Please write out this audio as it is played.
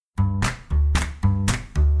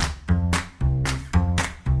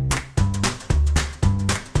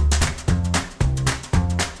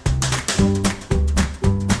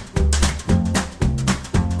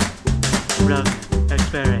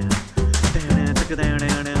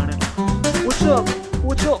What's up?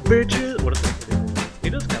 What's up, bitches? What if he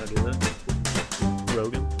does kind of do that.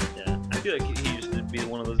 Rogan. Yeah, I feel like he used to be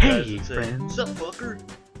one of those guys Hey, that say, friends. "What's up, fucker?"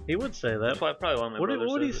 He would say that. That's probably why my What brother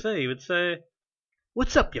would he says it. say? He would say,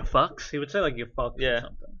 "What's up, you fucks?" He would say like "you fucks" or Yeah.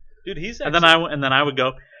 something. Dude, he's And actually, then I would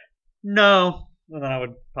go, "No," and then I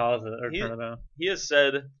would pause it or He- turn it on. he has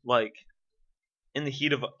said like in the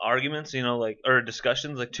heat of arguments, like or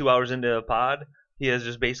discussions, like 2 hours into a pod, he has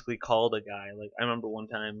just basically called a guy. Like I remember one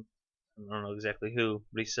time, I don't know exactly who,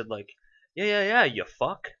 but he said like, "Yeah, you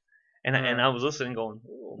fuck," and I was listening, going,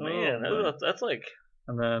 "Oh man, man. that's like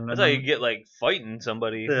And that's how you get like fighting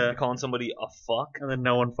somebody, Yeah. calling somebody a fuck." And then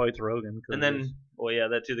no one fights Rogan. 'Cause And then, well, yeah,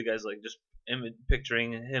 that too. The guy's like just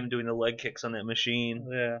picturing him doing the leg kicks on that machine.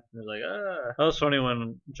 yeah. And he's like, ah. That was funny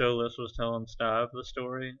when Joe List was telling Stav the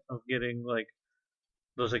story of getting like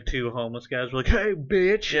those like two homeless guys were like, "Hey,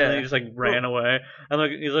 bitch!" Yeah. And he just like ran away. And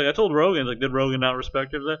like he's like, "I told Rogan." He's like, "Did Rogan not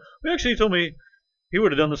respect him?" He's like, "Well, actually, he told me he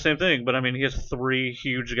would have done the same thing, but I mean, he has three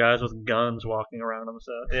huge guys with guns walking around him,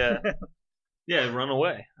 so Yeah. Yeah, run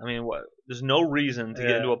away. I mean, what? There's no reason to get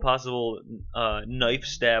Yeah. into a possible knife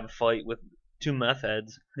stab fight with two meth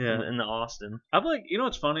heads yeah." in the Austin. I'm like, you know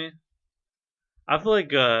what's funny? I feel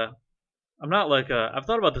like I'm not like I've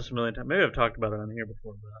thought about this a million times. Maybe I've talked about it on here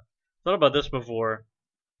before, but I've thought about this before.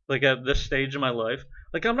 Like at this stage of my life,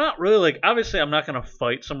 like I'm not really like obviously I'm not gonna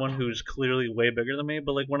fight someone who's clearly way bigger than me,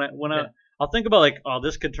 but like when Yeah. I'll think about like, oh,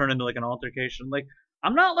 this could turn into like an altercation. Like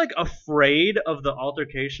I'm not like afraid of the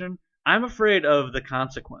altercation. I'm afraid of the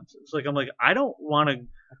consequences. Like I'm like I don't want to.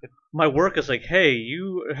 My work is like, hey,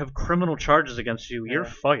 you have criminal charges against you. You're Yeah.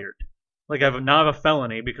 fired. Like now I have a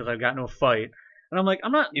felony because I've gotten into a fight, and I'm like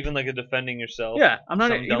I'm not. Even like a defending yourself. Yeah, I'm not.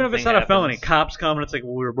 Some Even dumb if it's thing not a felony, happens. cops come and it's like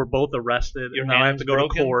we're both arrested. Your and now I have hand's to go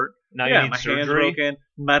broken? to court. Now yeah, you need my hand's surgery. broken,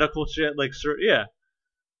 medical shit, like yeah.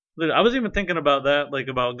 Dude, I was even thinking about that, like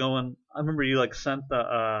about going. I remember you like sent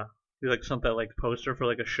that like poster for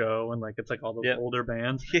like a show, and like it's like all those Yep. older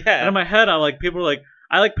bands. And Yeah. in my head, I like people were like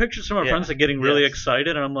I like picture some of my Yeah. friends like getting really Yes.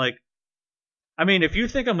 excited, and I'm like, I mean, if you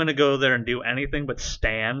think I'm gonna go there and do anything but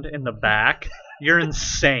stand in the back, you're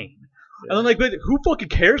insane. And then like, but who fucking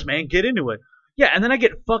cares, man? Get into it. Yeah, and then I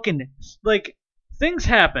get fucking like things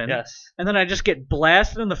happen, Yes. and then I just get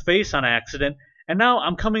blasted in the face on accident. And now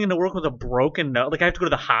I'm coming into work with a broken nose. Like I have to go to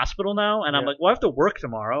the hospital now, and I'm Yeah. like, well, I have to work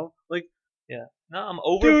tomorrow. Like, No, I'm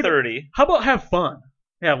over Dude. 30. how about have fun?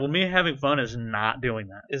 Yeah, well, me having fun is not doing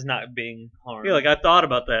that. Is not being harmed. Yeah, like I thought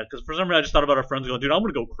about that because for some reason I just thought about our friends going, dude, I'm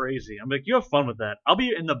gonna go crazy. I'm like, you have fun with that. I'll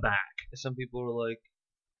be in the back. Some people were like,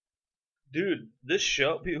 dude, this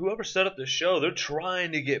show, whoever set up this show, they're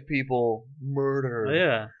trying to get people murdered. Oh,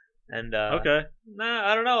 yeah. And Okay. nah,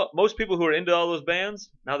 I don't know. Most people who are into all those bands,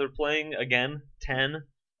 now they're playing again 10,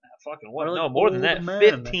 fucking what? They're like No, more than old that. men.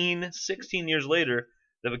 15, 16 years later,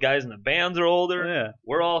 the guys in the bands are older. Yeah.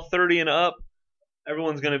 We're all 30 and up.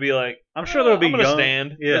 Everyone's going to be like, I'm sure there'll be I'm gonna young.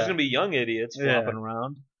 stand. Yeah. There's going to be young idiots Yeah. flopping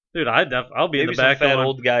around. Dude, I'll be Maybe in the some back fat going,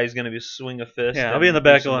 old guy's going to be swing a fist. yeah, I'll and be in the do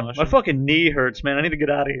back some going, my motion. fucking knee hurts, man. I need to get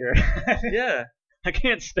out of here. Yeah. I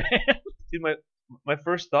can't stand. Dude, my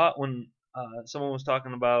first thought when someone was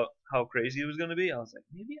talking about how crazy it was going to be, I was like,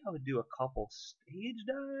 maybe I would do a couple stage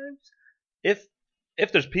dives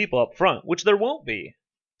if there's people up front, which there won't be.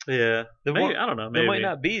 Yeah. There Maybe, won't- I don't know. There Maybe. might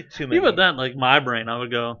not be too many. Even then, like my brain, I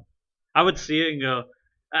would see it and go,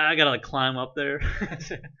 I gotta like climb up there.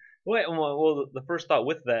 Wait, well, the first thought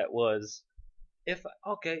with that was,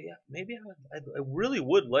 maybe I really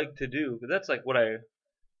would like to do, because that's like what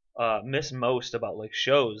I miss most about like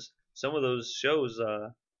shows. Some of those shows,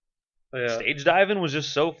 Yeah. stage diving was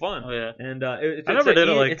just so fun. Oh yeah. And I never did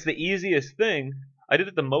it, like- it's the easiest thing. I did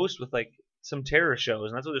it the most with like some terror shows,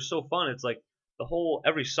 and that's why they're so fun. It's like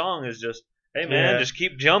every song is just, hey man, Yeah. just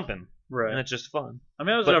keep jumping, Right. and it's just fun. I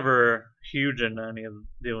mean, I was But- never huge into any of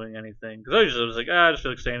doing anything because I usually was like, I just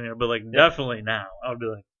feel like standing here. But like, definitely now, I would be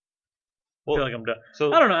like, I feel like I'm done.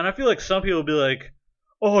 So I don't know, and I feel like some people would be like,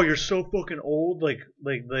 "Oh, you're so fucking old." Like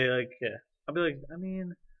they like. Yeah. I'd be like, I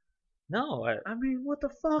mean, no, what the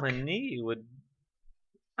fuck? my knee would.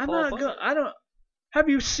 I'm fall not apart. good. I don't. Have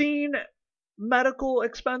you seen medical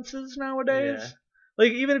expenses nowadays? Yeah.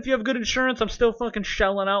 Like, even if you have good insurance, I'm still fucking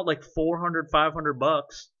shelling out like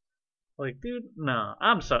 $400-$500. Like, dude, no.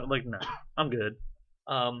 I'm sorry. Like, no. I'm good.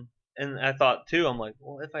 And I thought too, I'm like,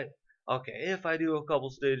 well, if I do a couple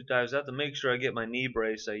stage dives, I have to make sure I get my knee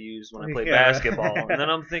brace I use when I play Yeah. basketball. And then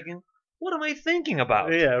I'm thinking, what am I thinking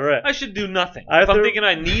about? Yeah, right. I should do nothing. I If I'm threw- thinking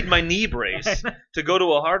I need my knee brace to go to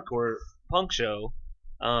a hardcore punk show,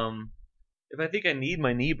 if I think I need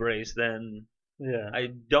my knee brace, then Yeah. I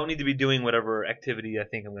don't need to be doing whatever activity I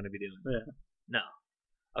think I'm going to be doing. Yeah. No.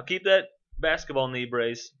 I'll keep that basketball knee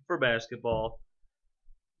brace for basketball,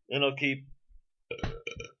 and I'll keep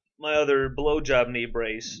my other blowjob knee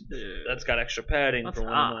brace that's got extra padding That's for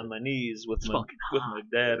when hot. I'm on my knees with It's my fucking with hot, my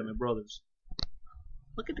dad dude. and my brothers.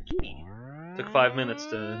 Look at the kitty. Took 5 minutes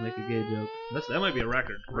to make a gay joke. That might be a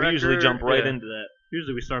record. We usually Record, jump right yeah. into that.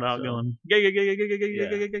 Usually we start out So- going gay, gay, gay, gay, gay, gay, gay, Yeah,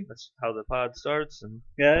 gay, gay, gay. that's how the pod starts. And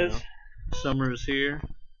Guys, summer is here.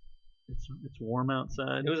 It's warm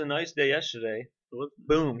outside. it was a nice day yesterday. It was-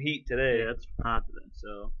 Boom, heat today. Yeah, it's hot today.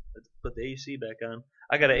 So let's put the AC back on.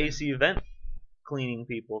 I got an AC vent cleaning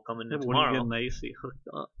people coming Yeah, in but when you tomorrow, getting the AC hooked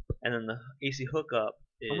up, and then the AC hookup.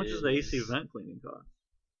 how much does the AC vent cleaning cost?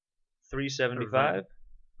 $375.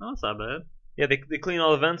 Oh, that's not bad. Yeah, they clean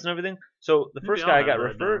all the vents and everything. So the Maybe first I'll guy I have got that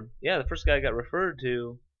referred. done. Yeah, the first guy I got referred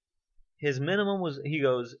to. His minimum was, he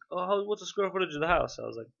goes, oh, what's the square footage of the house? I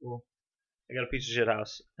was like, well, I got a piece of shit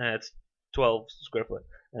house, and it's 12 square foot.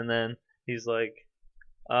 And then he's like,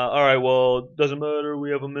 all right, well, doesn't matter.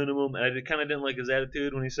 We have a minimum. And I kind of didn't like his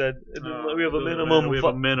attitude when he said we have a minimum. We have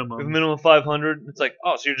a minimum. We have a minimum of 500. It's like,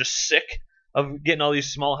 oh, so you're just sick of getting all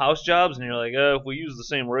these small house jobs, and you're like, if we use the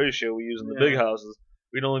same ratio we use in the big houses,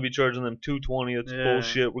 we'd only be charging them 220. It's Yeah,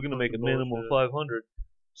 bullshit. We're gonna make a fucking minimum of bullshit. 500.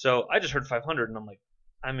 So I just heard 500, and I'm like,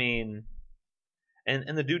 I mean,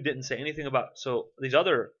 and the dude didn't say anything about. So these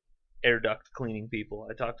other air duct cleaning people,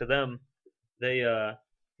 I talked to them. They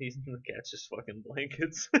the cat's just fucking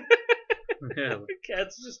blankets. Yeah. The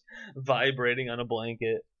cat's just vibrating on a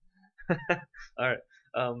blanket. All right.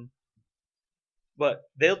 But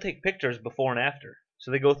they'll take pictures before and after.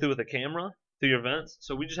 So they go through with a camera through your vents.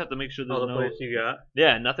 So we just have to make sure there's Oh, the no place you got.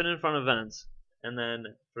 yeah, nothing in front of vents. And then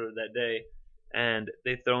for that day, and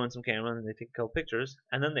they throw in some camera and they take a couple pictures,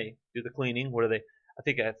 and then they do the cleaning where they. I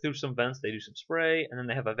think through some vents they do some spray, and then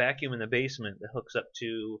they have a vacuum in the basement that hooks up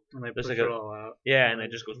to And they There's push like it a- all out. yeah, and it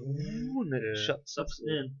just goes and it Yeah. shuts stuff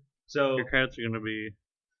in. So Your cats are gonna be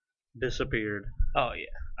disappeared. oh yeah,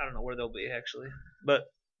 I don't know where they'll be actually, but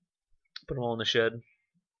put them all in the shed,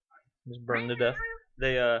 just burn to death.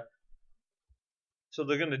 They so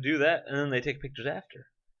they're gonna do that, and then they take pictures after.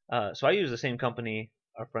 So I use the same company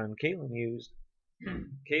our friend Caitlin used.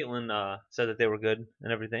 Caitlin said that they were good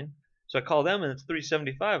and everything. So I call them and it's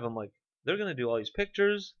 $375. I'm like, they're gonna do all these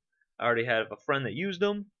pictures. I already have a friend that used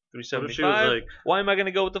them. What if she was $375. like, Why am I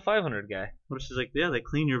gonna go with the 500 guy? what if she's like, yeah, they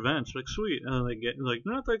clean your vents. We're like, sweet. And then they get like,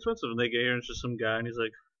 they're not that expensive. And they get here and it's just some guy and he's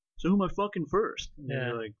like, so who am I fucking first? And Yeah.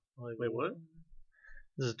 you're like, wait, what?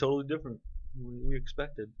 This is totally different than we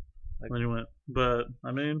expected. And then you went, but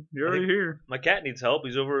I mean, you're I already think- here. My cat needs help.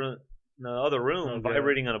 He's over in the other room Oh, God.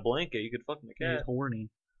 vibrating on a blanket. You could fuck my He's cat. horny.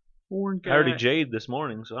 Horn I already cat. jade this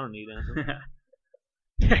morning, so I don't need anything.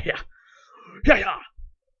 yeah, yeah, yeah, yeah,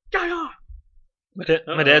 yeah, yeah.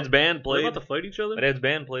 My dad's band Are they played. about to fight each other? My dad's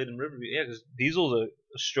band played in Riverview. Yeah, because Diesel's a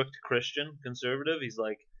strict Christian conservative. He's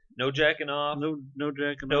like, no jacking off, No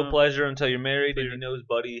jacking no off. pleasure until you're married, Until and he knows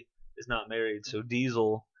Buddy is not married. So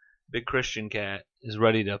Diesel, big Christian cat, is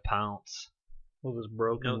ready to pounce. With his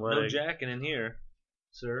broken No leg. jacking in here,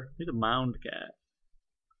 sir. He's a mound cat.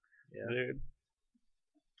 Yeah. Dude.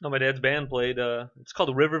 No, my dad's band played. It's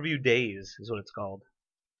called Riverview Days, is what it's called.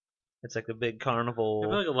 It's like a big carnival. I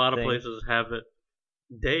feel like a lot of thing. places have it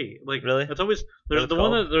day. Like Really? It's always there's it's the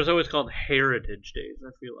one called? that there's always called Heritage Days. I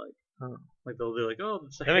feel like. Huh. Like they'll be like, oh,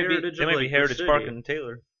 it's the That might be, heritage that of might like, be the Heritage city. Park in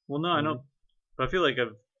Taylor. Well, no, I know, but I feel like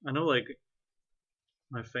I know like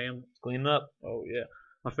my Clean up. Oh yeah.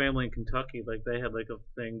 My family in Kentucky, like they had like a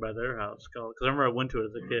thing by their house called. Because I remember I went to it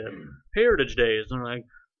as a kid, Heritage Days, and they're like,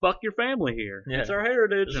 "Fuck your family here. Yeah. It's our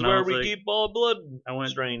heritage." This is and I where was we like, keep all blood I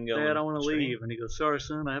went, strain going. Dad, I want to Strain? leave, and he goes, "Sorry,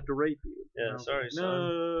 son, I have to rape you." Yeah, And I was sorry, like, son.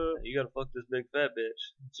 No, You gotta fuck this big fat bitch.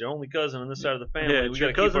 It's your only cousin on this side of the family. Yeah, we it's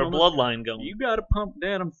your gotta keep cousin our on this- bloodline going. you got to pump.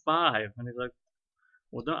 Dad, I'm 5, and he's like,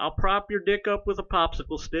 "Well, don't, I'll prop your dick up with a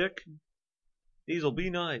popsicle stick." Diesel, be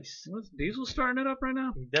nice. What's Diesel starting it up right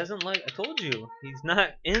now? He doesn't like. I told you, he's not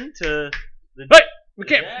into the. Hey, we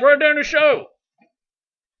can't. Yeah. We're doing a show.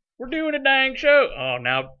 We're doing a dang show. Oh,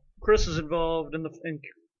 now Chris is involved in the.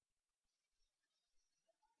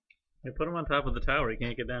 They put him on top of the tower. He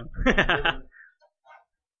can't get down.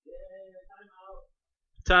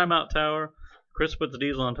 Timeout tower. Chris puts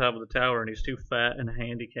Diesel on top of the tower, and he's too fat and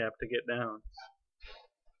handicapped to get down.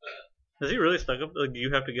 Is he really stuck up? Like, do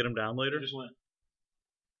you have to get him down later? Just went.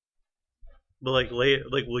 But like,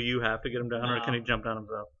 will you have to get him down, or can he jump down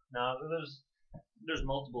himself? No, there's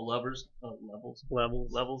multiple levels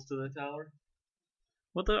Levels. to the tower.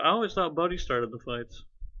 What the? I always thought Buddy started the fights.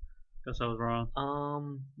 Guess I was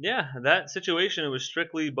wrong. Yeah, that situation, it was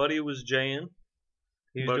strictly Buddy was Jayin.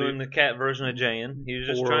 He was Buddy- doing the cat version of Jayin. He was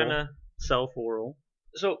just Oral. trying to. Self-oral.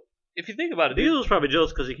 So if you think about it, dude, Diesel's probably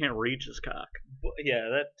jealous because he can't reach his cock. yeah,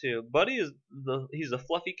 that too. Buddy is he's the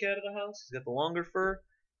fluffy cat of the house. He's got the longer fur.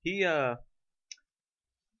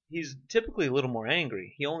 He's typically a little more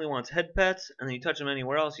angry. He only wants head pets, and then you touch him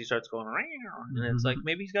anywhere else, he starts going, "Meow," and it's like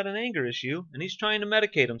maybe he's got an anger issue, and he's trying to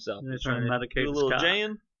medicate himself. Yeah, He's trying to medicate do a his little cock.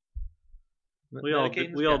 Jayin.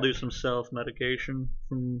 We all do some self medication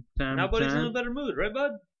from time Now to Buddy's in a time. better mood, right,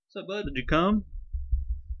 Bud? What's up, Bud? Did you come?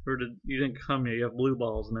 Or you didn't come yet? You have blue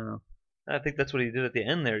balls now. I think that's what he did at the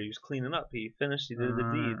end there. He was cleaning up. He finished. He did the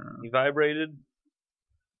deed. Ah. He vibrated.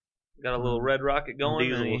 Got a little red rocket going,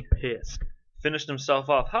 Diesel and he was pissed. finished himself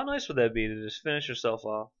off. How nice would that be to just finish yourself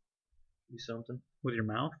off? Be something. With your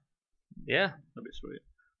mouth? Yeah. That'd be sweet.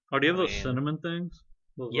 Oh, do you have those Man. cinnamon things?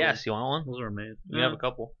 Those Yes, you want one? Those are amazing. You have a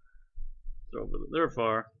couple. They're over there. They're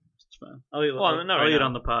far. It's fine. I'll eat, Well, not right I'll eat now.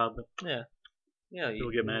 on the pod. But Yeah. Yeah.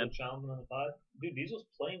 People you get mad. chomping on the pod. Dude, Diesel's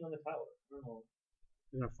playing on the tower. I don't know.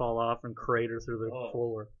 you're going to fall off and crater through the Oh.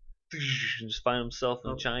 floor. Just find himself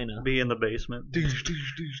in Oh. China. Be in the basement.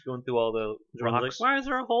 Going through all the Everyone's rocks. like, why is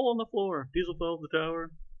there a hole in the floor? Diesel fell off the tower.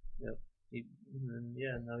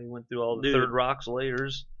 Yeah, now he went through all the Dude. third rocks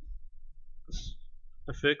layers.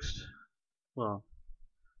 I fixed. Well,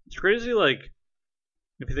 it's crazy. Like,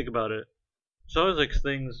 if you think about it, it's always like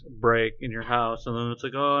things break in your house, and then it's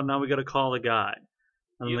like, oh, now we got to call the guy,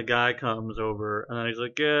 and then the guy comes over, and then he's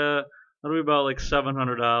like, yeah, that'll be about like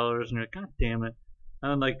 $700, and you're like, God damn it.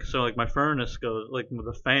 And then like my furnace goes like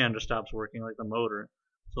the fan just stops working, like the motor.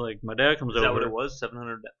 So like my dad comes Is over. that what it was?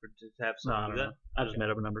 700 to have No, I something don't like know. I just made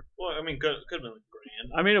up a number. that? Well, I mean, could have been like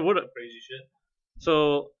grand. I mean, it would have. Crazy shit.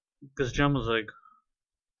 So, because Jem was like,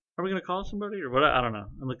 "Are we gonna call somebody or what?" I don't know.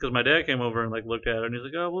 And because my dad came over and like looked at it, and he's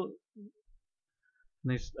like, "Oh, well,"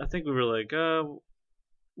 and I think we were like,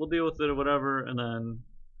 "We'll deal with it or whatever." And then,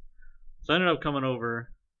 so I ended up coming over,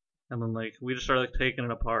 and then like we just started like taking it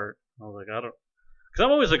apart. I was like, I don't, because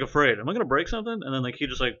I'm always like afraid. Am I gonna break something? And then like he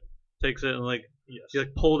just like takes it and like he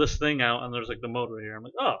like pull this thing out, and there's like the motor here. I'm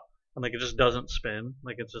like, oh, and like it just doesn't spin,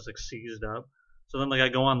 like it's just like seized up. So then like I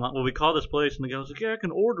go online. Well, we call this place, and the guy was like, yeah, I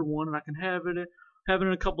can order one, and I can have it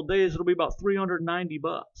in a couple days. It'll be about $390.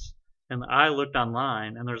 And I looked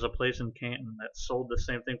online, and there's a place in Canton that sold the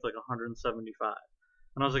same thing for like 175.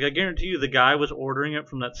 And I was like, I guarantee you, the guy was ordering it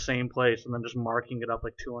from that same place, and then just marking it up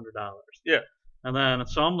like $200. Yeah. And then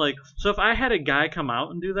so I'm like, so if I had a guy come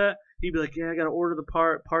out and do that, he'd be like, yeah, I got to order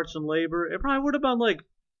the parts and labor. It probably would have been like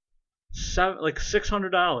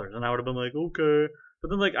 $600, and I would have been like, okay. But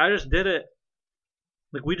then like I just did it.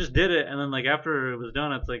 Like we just did it, and then like after it was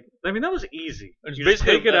done, it's like, I mean, that was easy. It's You just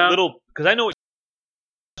basically take it a out. little, because I know what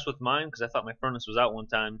you with mine, because I thought my furnace was out one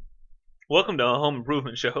time. Welcome to a home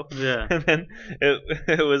improvement show. Yeah. And then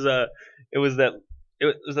it was a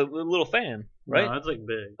little fan, right? No, it's like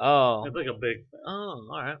big. Oh. It's like a big. Oh,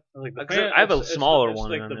 all right. Like the 'Cause fan, I have a it's smaller it's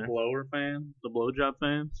one like in the there. blower fan, the blowjob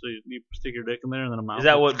fan. So you stick your dick in there and then a mouth. Is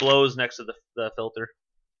that what blows next to the filter?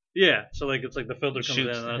 Yeah. So like it's like the filter comes in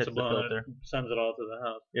Shoots, and then it's a hits the blower and filter. it sends it all to the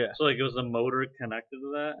house. Yeah. So like it was the motor connected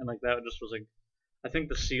to that, and like that just was like, I think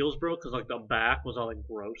the seals broke because like the back was all like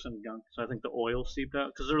gross and gunk. So I think the oil seeped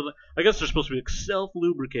out because they're like, I guess they're supposed to be like self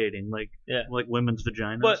lubricating, like Yeah. like women's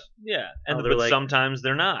vaginas. But yeah, and Oh, they're but like- sometimes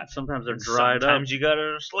they're not. sometimes they're dried up. Sometimes you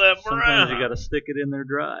gotta slap Sometimes around. you gotta stick it in there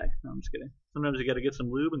dry. No, I'm just kidding. Sometimes you gotta get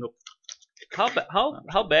some lube and go.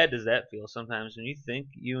 How bad does that feel sometimes when you think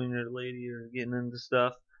you and your lady are getting into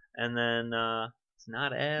stuff and then it's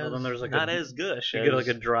not as Well, then there's like not a- as gush. You get as-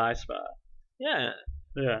 like a dry spot. yeah,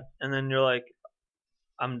 Yeah. and then you're like,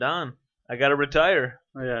 I'm done. I gotta retire.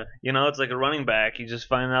 Yeah. You know, it's like a running back. You just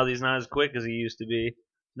find out he's not as quick as he used to be.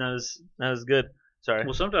 Not as good. Sorry.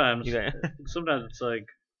 Well, sometimes You got- sometimes it's like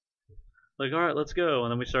all right, let's go,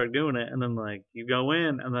 and then we start doing it, and then like you go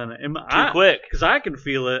in, and then Too quick. because I can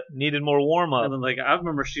feel it, Needed more warm up. and then like I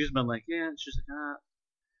remember she's been like, yeah, and she's like,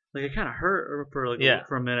 like it kind of hurt her for like Yeah.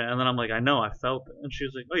 for a minute, and then I'm like, I know, I felt it, and she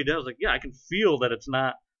was like, oh, you did? I was like, yeah, I can feel that it's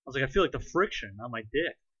not. I was like, I feel like the friction on my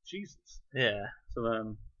dick. Jesus. Yeah. So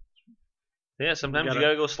then Yeah. Sometimes you gotta-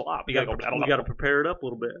 gotta go slop. You gotta go. you gotta prepare it up a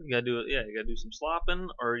little bit. You gotta do it. Yeah, you gotta do some slopping,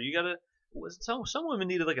 or you gotta. Some women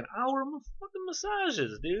needed like an hour of fucking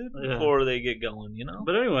massages, dude, Yeah. before they get going. You know,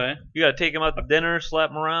 But anyway, you gotta take them out to dinner,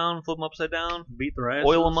 slap them around, flip them upside down, beat their asses,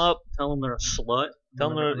 oil them up, tell them they're a slut, Tell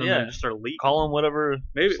them and then they're- they yeah. just start leaking. call them whatever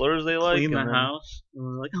Maybe slurs they like. clean the and then- house, and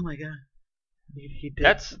they're like, oh my god, he did.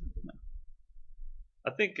 That's.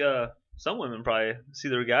 I think some women probably see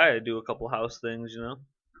their guy do a couple house things. You know,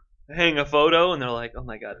 hang a photo, and they're like, oh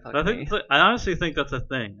my god, fuck I me. think I honestly think that's a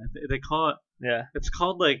thing. They call it. Yeah, It's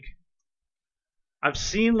called like. I've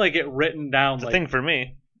seen like it written down it's a like. thing for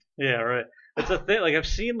me. Yeah, right. It's a thing. Like I've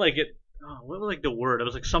seen like it. what was like the word? It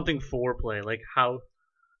was like something foreplay, like how,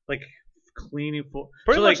 like cleaning for.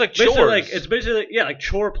 Pretty so, much like basically, chores. Like it's basically yeah, like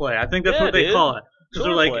chore play. I think that's Yeah, what they dude. call it. Because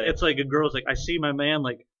they're like, Chore play. it's like a girl's like, I see my man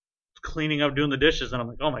like cleaning up, doing the dishes, and I'm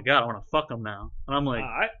like, oh my god, I want to fuck him now. And I'm like,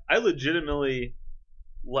 I legitimately,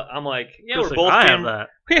 I'm like, yeah, Chris, we're like, both I being, have that.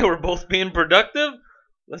 yeah, we're both being productive.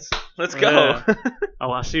 Let's go. Yeah. Oh,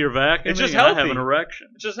 I see your vacuuming. It's just and I have healthy. an erection.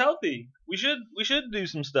 It's just healthy. We should do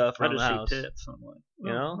some stuff I around just the house. see tits. I'm like,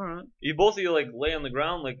 You know? all right. You both of you like lay on the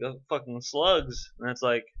ground like fucking slugs, and it's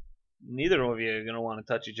like neither of you are gonna want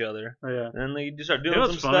to touch each other. Oh, yeah. And then they just start doing You know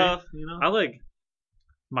some what's funny? stuff. You know? I like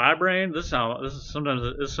my brain. This is sometimes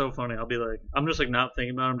it's so funny. I'll be like, I'm just like not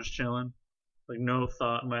thinking about it. I'm just chilling, like no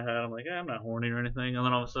thought in my head. I'm like, I'm not horny or anything. And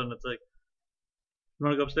then all of a sudden it's like, you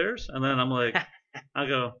want to go upstairs? And then I'm like, I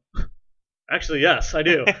go, actually yes, I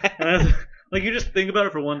do. And I, like you just think about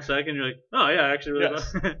it for 1 second. You're like, oh yeah, I actually really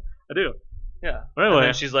Yes. I do. Yeah. But And anyway,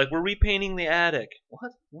 then she's like, "We're repainting the attic."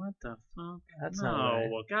 What? the fuck? That's no, not right.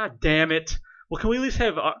 God damn it. Well, can we at least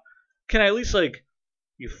have? Can I at least like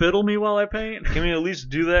you fiddle me while I paint? Can we at least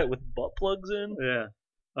do that with butt plugs in? Yeah.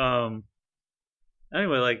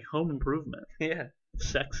 Anyway, like home improvement, Yeah.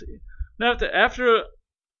 sexy. Now after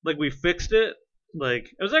like we fixed it, like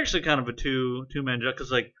it was actually kind of a two-man job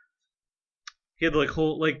because like he had to like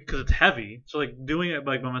hold like because it's heavy, so like doing it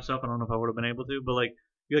like by myself, I don't know if I would have been able to, but like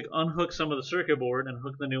you like unhook some of the circuit board and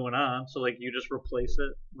hook the new one on, so like you just replace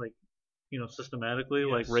it like systematically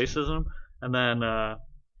like Yes. racism, and then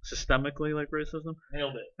systemically like racism,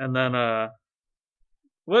 Nailed it. and then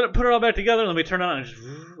put it all back together and then we turn it on and it just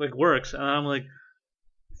like works, and I'm like,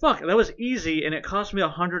 fuck, that was easy, and it cost me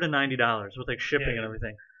 $190 with like shipping and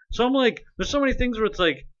everything. So I'm like, there's so many things where it's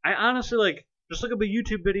like, I honestly like just look up a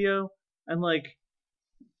YouTube video and like,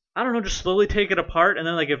 I don't know, just slowly take it apart, and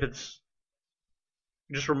then like if it's,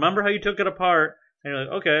 just remember how you took it apart, and you're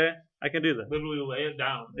like, okay, I can do this. Literally lay it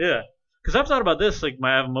down. Yeah, because I've thought about this. Like,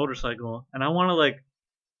 I have a motorcycle, and I want to like,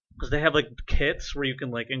 because they have like kits where you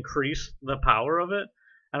can like increase the power of it,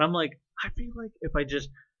 and I'm like, I feel like if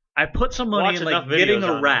I put some money Watch in like enough getting videos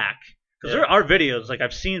a on rack, because Yeah. there are videos. Like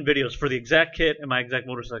I've seen videos for the exact kit and my exact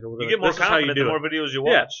motorcycle. You Like, get more this is how you confident do the it. more videos you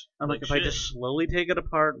Yeah. watch. I'm like, if I shit. just slowly take it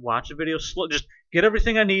apart, watch a video, just get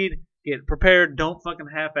everything I need, get prepared, don't fucking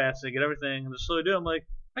half-ass it, get everything, and just slowly do it. I'm like,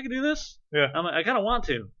 I can do this. Yeah. I kind of want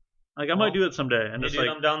to. Like, I Well, might do it someday. And Hey, just dude,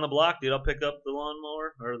 like, I'm down the block, dude. I'll pick up the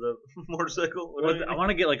lawnmower or the motorcycle. Whatever. I want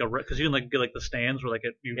to get like because you can like get like the stands where like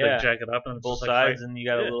you Yeah. like jack it up and it's both just, like, sides, and you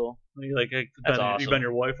got a Yeah. little. you like That's you awesome. bend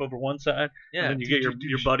your wife over one side, Yeah. and then you get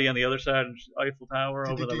your buddy on the other side and just Eiffel Tower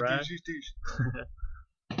over the rack.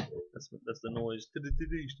 That's the noise.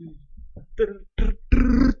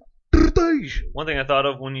 One thing I thought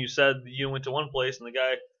of when you said you went to one place and the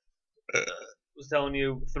guy was telling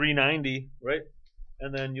you $390, right?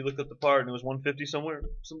 And then you looked up the part and it was $150 somewhere,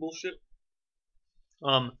 some bullshit.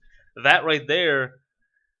 That right there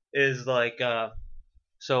is like,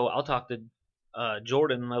 so I'll talk to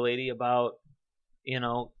Jordan, my lady, about,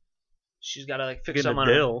 she's got to like fix Getting something a on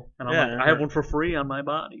her. dill, and I'm Yeah, like, I have one for free on my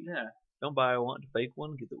body. Yeah, don't buy one, fake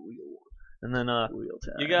one, get the real one. And then Real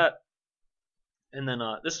time. you got, and then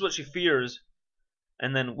this is what she fears,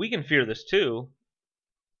 and then we can fear this too,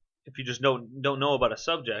 if you just don't know about a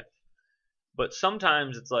subject. But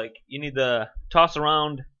sometimes it's like you need to toss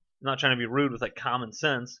around. I'm not trying to be rude with like common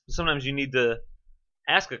sense, but sometimes you need to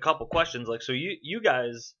ask a couple questions. Like, so you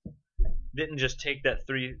guys didn't just take that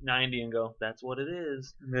 $390 and go, that's what it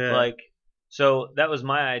is. Yeah. Like, so that was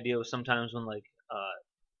my idea. Was sometimes when like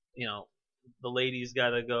the ladies got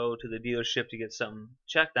to go to the dealership to get something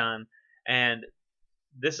checked on, and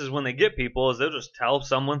this is when they get people is they'll just tell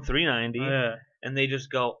someone $390, yeah. and they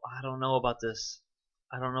just go, I don't know about this.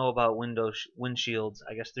 I don't know about windshields.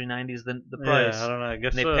 I guess $390 is the price. Yeah, I don't know. I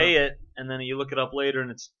guess And they so. pay it, and then you look it up later,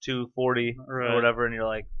 and it's $240 Right. or whatever, and you're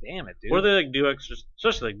like, damn it, dude. Or they like do extra,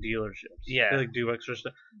 especially like dealerships. Yeah. They like do extra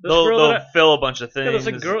stuff. This they'll girl that fill a bunch of yeah, things.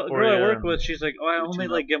 there's a girl for I you, work and- with. She's like, oh, I Too only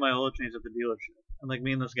much. like get my oil changed at the dealership. And like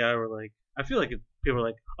me and this guy were like, I feel like people are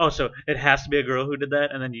like, oh, so it has to be a girl who did that,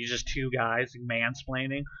 and then you just two guys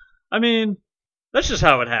mansplaining. I mean, that's just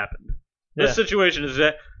how it happened. Yeah. This situation is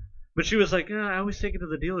that. But she was like, yeah, I always take it to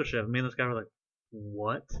the dealership. And me and this guy were like,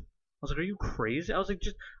 what? I was like, are you crazy? I was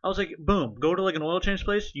like, boom, go to like an oil change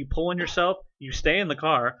place. You pull in yourself. You stay in the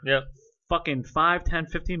car. Yep. Fucking 5, 10,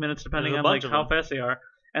 15 minutes depending There's a on like bunch of how them. fast they are.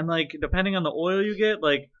 And like depending on the oil you get,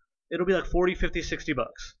 like it'll be like 40, 50, 60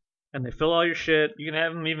 bucks. And they fill all your shit. You can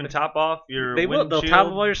have them even top off your They will. They'll windshield. top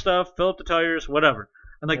up all your stuff, fill up the tires, whatever.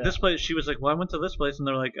 And like Yeah. this place, she was like, well, I went to this place and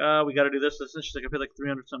they're like, we got to do this. And she's like, I paid like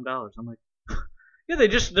 $300 some. I'm like, Yeah,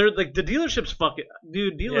 they're like the dealerships fucking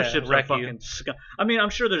dude. Dealerships are wreck you. fucking. I mean, I'm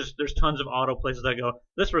sure there's tons of auto places that go.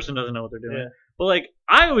 This person doesn't know what they're doing. Yeah. But like,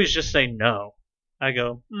 I always just say no. I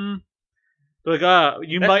go, They're like,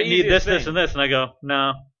 you That's might the need this, easiest this, thing. and this, and I go,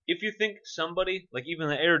 no. If you think somebody, like even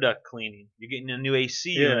the air duct cleaning, you're getting a new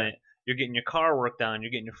AC Yeah. unit, you're getting your car worked on,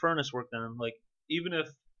 you're getting your furnace worked on, like even if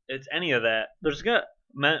it's any of that, There's got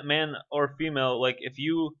man or female, like if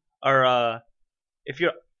you are if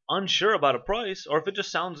you're unsure about a price or if it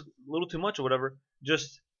just sounds a little too much or whatever,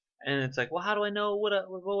 and it's like, well, how do I know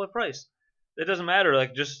what price? It doesn't matter.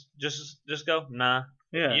 Like just go, nah.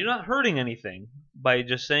 yeah, You're not hurting anything by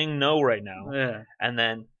just saying no right now, yeah, and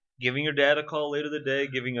then giving your dad a call later the day,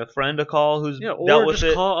 giving a friend a call who's yeah. dealt Or with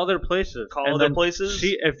just it. call other places. Call and other then places.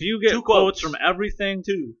 See if you get 2 quotes quotes. from everything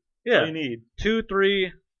too. What Yeah, do you need? 2,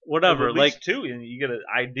 3, whatever. At Like least 2, and you get an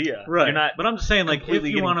idea. right. You're not but I'm just saying, like, if completely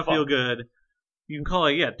you getting want to feel fucked. good, you can call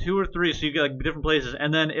 2 or 3, so you get like different places.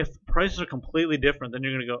 And then if prices are completely different, then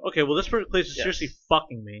you're gonna go, okay, well this place is Yes. seriously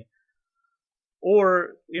fucking me. Or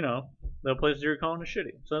the places you're calling is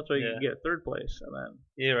shitty. So that's why you Yeah. can get third place, and then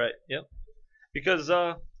Yeah, right. Yep. Because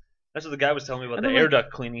that's what the guy was telling me about And the then, air like,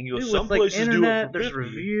 duct cleaning. He goes, dude, some with, like, places do it internet, for there's 50.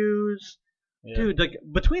 reviews. Yeah. Dude, like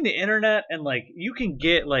between the internet and like you can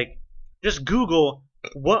get like just Google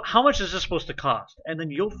how much is this supposed to cost, and then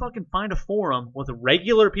you'll fucking find a forum with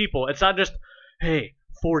regular people. It's not just, hey,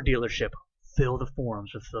 Ford dealership, fill the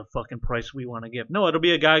forums with the fucking price we want to give. No, it'll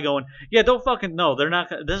be a guy going, yeah, don't fucking no, they're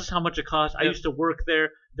not. This is how much it costs. I Yep. used to work there.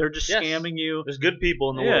 They're just Yes. scamming you. There's good people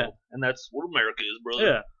in the Yeah. world, and that's what America is, brother.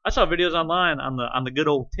 Yeah, I saw videos online on the good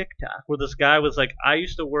old TikTok where this guy was like, I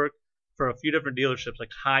used to work for a few different dealerships, like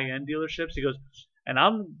high end dealerships. He goes, and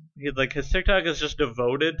he's like, his TikTok is just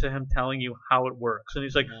devoted to him telling you how it works, and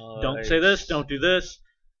he's like, don't say this, Nice. don't do this.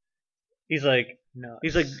 He's like,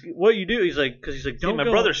 Nice. what you do? He's like, because he's like, See, don't my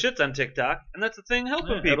go. brother shits on TikTok, and that's the thing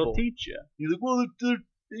helping Yeah, people. it'll teach you. He's like, well,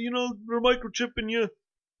 they're microchipping you.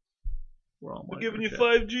 We're all They're giving you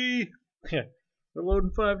microchipped. 5G. Yeah, they're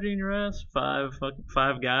loading 5G in your ass. Five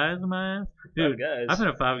guys in my ass, dude. guys. I've been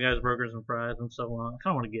at Five Guys burgers and fries in so long. I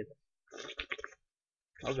kind of want to get it.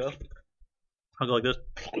 I'll go. I'll go like this.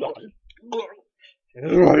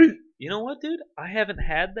 You know what, dude? I haven't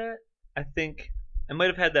had that. I think I might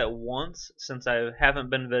have had that once since I haven't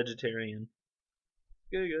been vegetarian.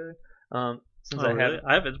 Good. Since Oh, I really?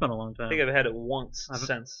 haven't. It's been a long I time. think I've had it once I've-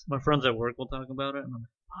 since. My friends at work will talk about it, and I'm like,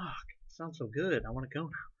 fuck, it sounds so good. I want to go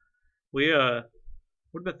now.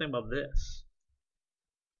 What about the thing about this?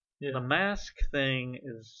 Yeah. The mask thing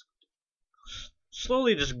is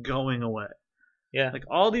slowly just going away. Yeah. Like,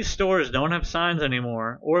 all these stores don't have signs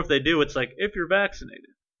anymore, or if they do, it's like, if you're vaccinated.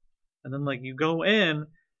 And then, like, you go in,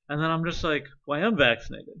 and then I'm just like, well, I am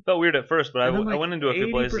vaccinated. Felt weird at first, but I And then, like, went into a few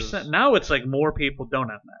 80%. places. Now it's like more people don't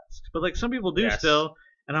have masks, but like some people do Yes. still.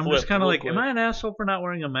 And I'm just Flip, kind of real like, am quick. I an asshole for not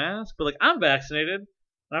wearing a mask? But like, I'm vaccinated,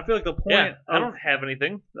 and I feel like the point. Yeah, I of- don't have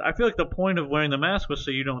anything. I feel like the point of wearing the mask was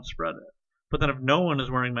so you don't spread it. But then if no one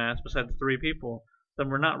is wearing masks besides 3 people, then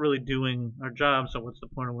we're not really doing our job. So what's the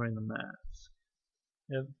point of wearing the mask?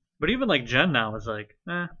 Yep. But even like Jen now is like,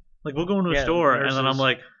 like we'll go into a Yeah, store and then I'm nurses.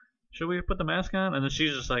 like, should we put the mask on? And then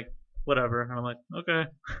she's just like, whatever. And I'm like, okay.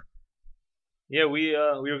 Yeah, we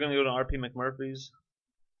were gonna go to RP McMurphy's.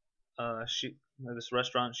 This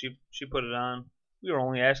restaurant. She put it on. We were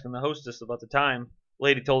only asking the hostess about the time.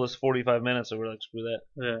 Lady told us 45 minutes, so we're like, screw that.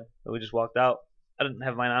 Yeah. So we just walked out. I didn't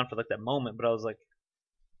have mine on for like that moment, but I was like,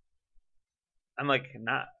 I'm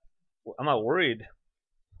not worried.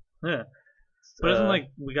 Yeah. But isn't like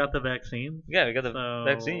we got the vaccine? yeah, we got the So-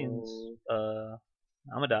 vaccines.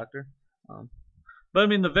 I'm a doctor. But I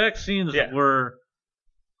mean, the vaccines Yeah. were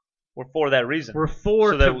For that reason. for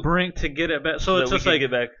So that to get it back. So, so it's that we just could like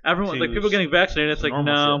get back everyone, to like people getting vaccinated. It's some like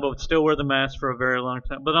normal no, shit. but still wear the mask for a very long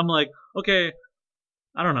time. But I'm like, okay,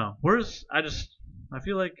 I don't know. I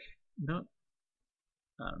feel like no.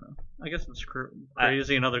 I don't know. I guess it's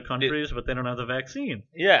crazy in other countries, but they don't have the vaccine,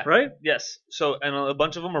 Yeah. right? Yes. So and a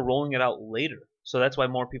bunch of them are rolling it out later. So that's why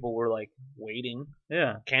more people were like waiting.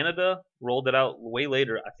 Yeah, Canada rolled it out way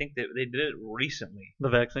later. I think they did it recently. the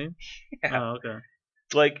vaccine. Yeah. Oh, okay.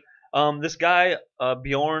 Like this guy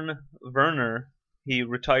Bjorn Werner, he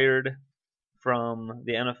retired from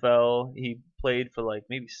the NFL. He played for like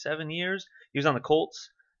maybe 7 years. He was on the Colts,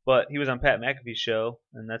 but he was on Pat McAfee's show,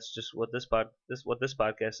 and that's just what this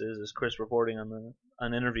podcast is Chris reporting on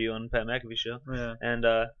an interview on Pat McAfee's show. Yeah. And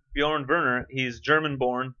Bjorn Werner, he's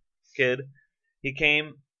German-born kid. He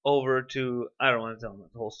came over to, I don't want to tell him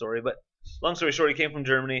the whole story, but long story short, he came from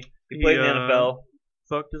Germany. He played in the NFL.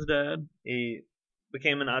 Fucked his dad. He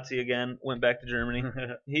became a Nazi again, went back to Germany.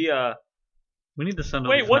 He We need to send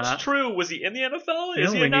Wait, those what's true? Was he in the NFL? You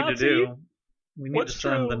Is know he what a we need Nazi? to do? We need What's to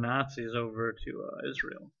send the true? Nazis over to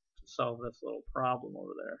Israel to solve this little problem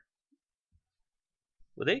over there.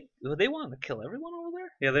 Would they want to kill everyone over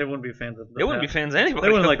there? Yeah, they wouldn't be fans of the They wouldn't be fans of anybody.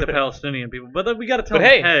 They wouldn't like the over there. Palestinian people. But then we got to tell But them,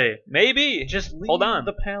 hey, hey, maybe. just leave Hold on.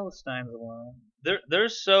 the Palestinians alone. They're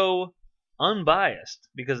so unbiased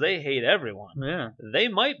because they hate everyone. Yeah. They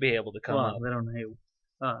might be able to come Well, up. they don't hate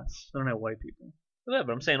us. They don't hate white people. Yeah,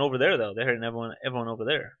 but I'm saying over there though, they're hating everyone over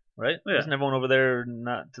there, right? Yeah. Isn't everyone over there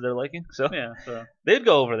not to their liking? So Yeah, so they'd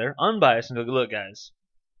go over there, unbiased, and go, look, guys,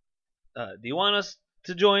 do you want us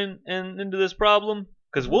to join into this problem?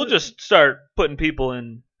 Because we'll just start putting people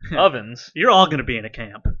in ovens. you're all going to be in a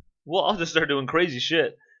camp. We'll all just start doing crazy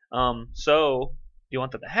shit. So do you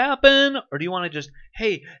want that to happen, or do you want to just,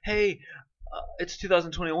 hey, it's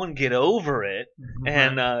 2021, get over it,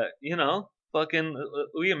 and fucking,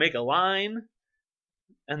 we can make a line,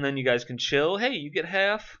 and then you guys can chill. Hey, you get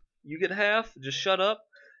half, just shut up.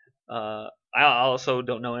 I also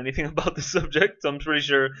don't know anything about the subject, so I'm pretty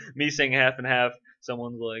sure me saying half and half,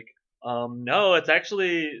 someone's like, no, it's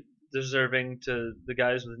actually deserving to the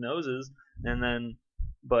guys with noses, and then,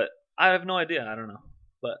 but I have no idea. I don't know,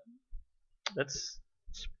 but that's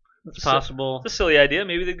It's possible. it's a silly idea.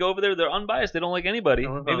 Maybe they'd go over there. They're unbiased. They don't like anybody. I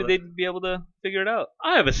love Maybe it. they'd be able to figure it out.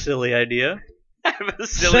 I have a silly idea. I have a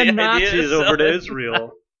silly Send idea. Nazis over to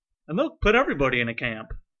Israel, and they'll put everybody in a camp.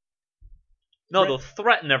 No, they'll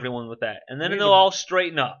threaten everyone with that, and then Bring they'll the- all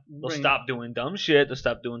straighten up. They'll bring- stop doing dumb shit. They'll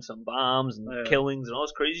stop doing some bombs and Yeah. killings and all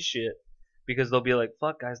this crazy shit because they'll be like,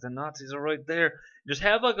 "Fuck, guys, the Nazis are right there." Just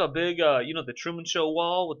have like a big, the Truman Show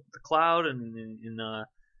wall with the cloud, and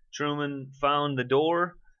Truman found the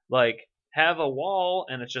door. Like, have a wall,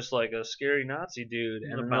 and it's just like a scary Nazi dude,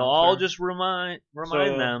 and The then they'll all bouncer. just remind So,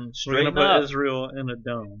 them We're gonna straighten put up. Israel in a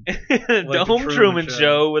dome. Dome Truman Truman Show.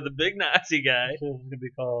 Show with a big Nazi guy. It's gonna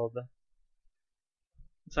be called.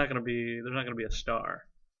 It's not gonna be. There's not gonna be a star.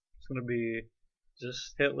 It's gonna be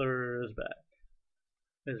just Hitler is back.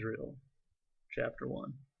 Israel, Chapter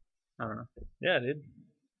 1. I don't know. Yeah, dude.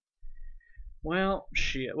 Well,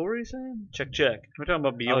 shit. What were you saying? Check. We're talking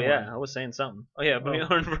about Oh Bjorn. yeah, I was saying something. Oh yeah, Oh.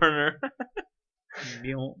 Bjorn Werner.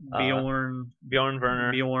 Bjorn. Bjorn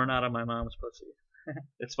Werner. Bjorn out of my mom's pussy.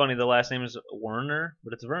 It's funny, the last name is Werner,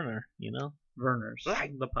 but it's Werner, you know? Werners.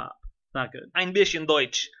 Right. The pop. Not good. Ein bisschen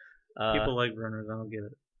Deutsch. People like Werners. I don't get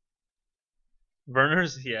it.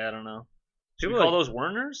 Werners? Yeah, I don't know. Should we People call like- those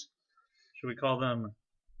Werners? Should we call them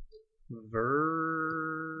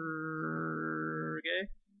Vergay?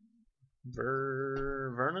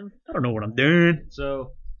 Vernon? I don't know what I'm doing.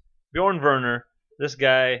 So, Bjorn Werner, this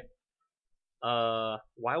guy,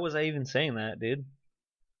 why was I even saying that, dude?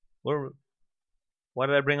 Why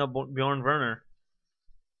did I bring up Bjorn Werner?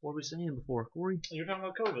 What were we saying before, Corey? You're talking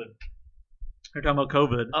about COVID. You're talking about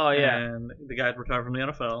COVID. Oh, yeah. And the guy retired from the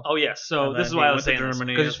NFL. Oh, yes. So, And this then is why he I was went saying to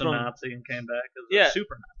Germany this. 'cause as he's a from, Nazi and came back as Yeah. a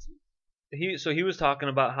super Nazi. he was talking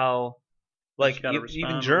about how, like, Just gotta even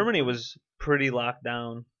respond. Germany was pretty locked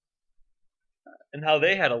down, and how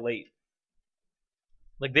they had a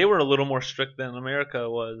like, they were a little more strict than America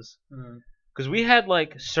was, because we had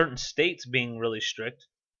like certain states being really strict,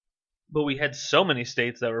 but we had so many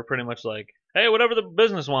states that were pretty much like, hey, whatever the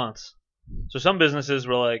business wants. So some businesses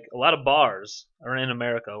were like, a lot of bars are in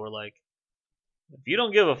America were like, if you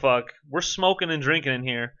don't give a fuck, we're smoking and drinking in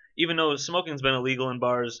here, even though smoking's been illegal in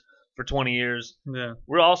bars for 20 years. Yeah.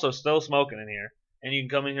 We're also still smoking in here, and you can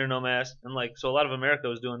come in here no mask. And like, so a lot of America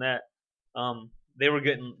was doing that. They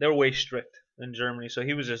were way strict in Germany. So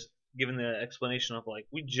he was just giving the explanation of like,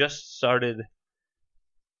 we just started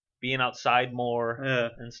being outside more Yeah.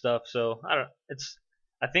 and stuff. So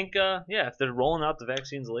I think if they're rolling out the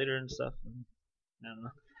vaccines later and stuff, I don't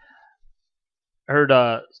know. I heard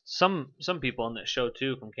some people on that show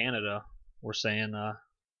too from Canada were saying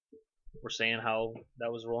how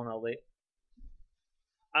that was rolling out late.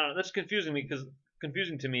 I don't know. That's confusing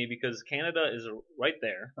to me because Canada is right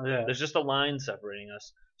there. Oh, yeah. There's just a line separating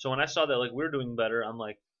us. So when I saw that like we're doing better, I'm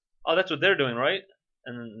like, oh, that's what they're doing, right?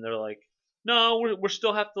 And then they're like, no, we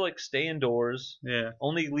still have to like stay indoors, Yeah.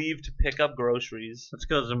 only leave to pick up groceries. That's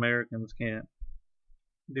because Americans can't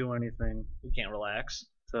do anything We can't relax.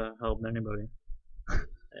 to help anybody.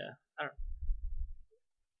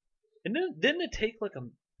 And didn't it take like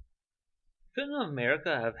couldn't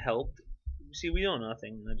America have helped? See, we know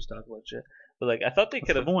nothing. I just talk about shit. But like, I thought they That's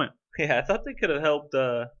could the have. point. Yeah, I thought they could have helped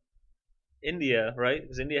India, right?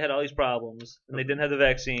 Because India had all these problems and they didn't have the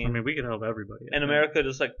vaccine. I mean, we could help everybody. and America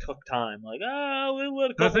just like took time, like we'll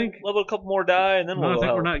let I think- a couple more die, and then No, I we'll think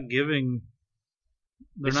help. we're not giving.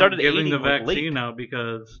 They're started not giving aiding, the like, vaccine late. out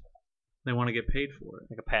because they want to get paid for it.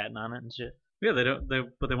 like a patent on it and shit. Yeah, they don't.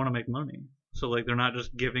 But they want to make money. So like they're not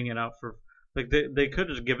just giving it out for like they could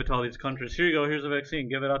just give it to all these countries. Here you go. Here's a vaccine.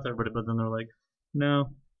 Give it out to everybody. But then they're like, no,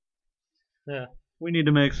 Yeah. we need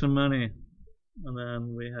to make some money. And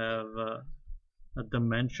then we have a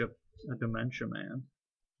dementia man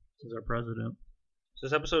is our president. So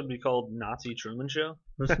this episode would be called Nazi Truman Show.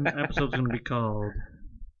 This episode's gonna be called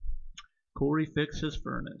Corey Fix His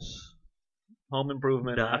Furnace. Home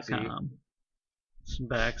Improvement Nazi. .com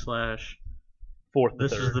 / Fourth.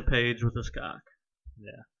 This is the page with the cock.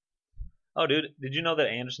 Yeah. Oh, dude, did you know that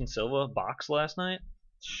Anderson Silva boxed last night?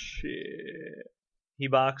 Shit. He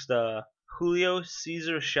boxed Julio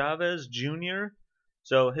Cesar Chavez Jr.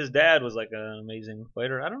 So his dad was like an amazing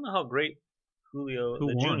fighter. I don't know how great Julio Who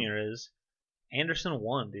the won? Jr. is. Anderson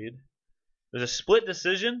won, dude. There's a split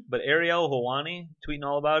decision, but Ariel Helwani, tweeting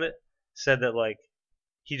all about it, said that like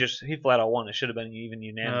he flat out won. It should have been even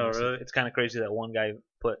unanimous. Oh, really? It's kind of crazy that one guy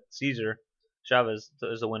put Cesar Chavez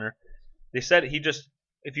as the winner. They said he just,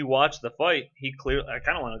 if you watch the fight, he clearly, I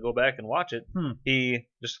kind of want to go back and watch it. He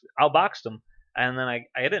just outboxed him. And then I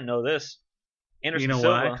didn't know this. Anderson You know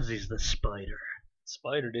Silva, why? Because he's the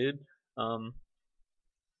spider. dude.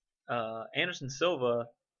 Anderson Silva,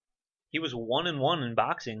 he was 1-1 in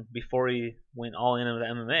boxing before he went all in with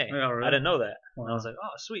MMA. Yeah, really? I didn't know that. Wow. And I was like, oh,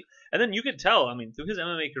 sweet. And then you could tell, I mean, through his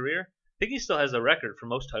MMA career, I think he still has the record for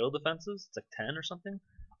most title defenses. It's like 10 or something.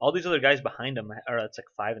 All these other guys behind him it's like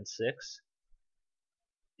 5 and 6.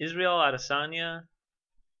 Israel Adesanya, I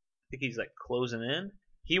think he's like closing in.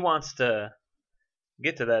 He wants to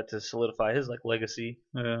get to that to solidify his like legacy.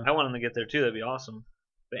 Yeah. I want him to get there too. That'd be awesome.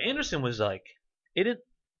 But Anderson was like, it didn't.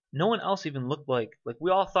 No one else even looked like we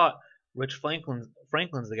all thought Rich Franklin's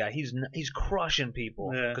the guy. He's crushing people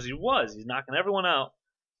because he's knocking everyone out.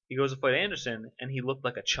 He goes to fight Anderson and he looked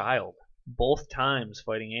like a child both times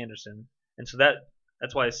fighting Anderson, and so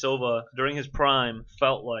that's why Silva during his prime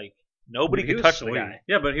felt like nobody could touch the guy.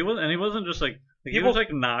 Yeah, but he wasn't just like he was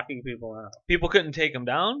like knocking people out. People couldn't take him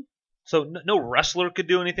down. So no wrestler could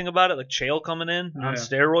do anything about it. Like Chael coming in on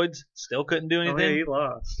steroids, still couldn't do anything. Oh, yeah, he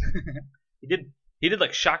lost. He did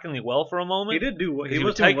like shockingly well for a moment. He did do what he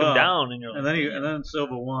would take him down, and you're like, and then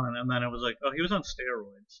Silva won, and then it was like, oh, he was on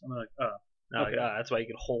steroids. I'm like, oh, okay. That's why you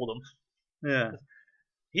could hold him. Yeah.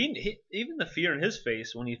 He even the fear in his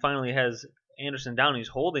face when he finally has Anderson down, he's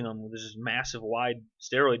holding him with this massive wide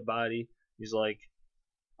steroid body. He's like,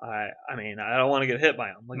 I mean, I don't want to get hit by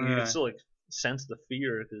him. Like you can still like sense the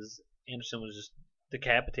fear because Anderson was just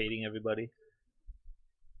decapitating everybody.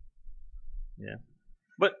 Yeah,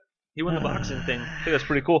 but he won the boxing thing. I think that's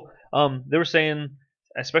pretty cool. They were saying,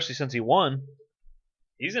 especially since he won,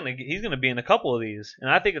 he's gonna be in a couple of these, and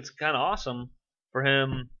I think it's kind of awesome for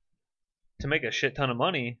him to make a shit ton of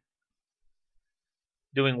money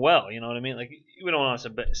doing well. You know what I mean? Like we don't want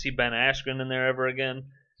to see Ben Askren in there ever again.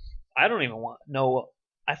 I don't even know.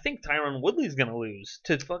 I think Tyron Woodley's gonna lose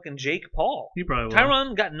to fucking Jake Paul. He probably will.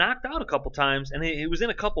 Tyron got knocked out a couple times, and he was in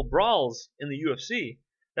a couple brawls in the UFC.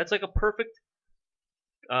 That's like a perfect.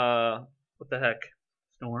 What the heck?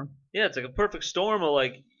 Storm. Yeah, it's like a perfect storm of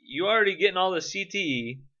like you already getting all the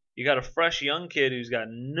CTE. You got a fresh young kid who's got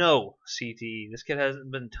no CTE. This kid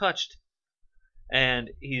hasn't been touched, and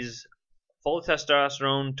he's full of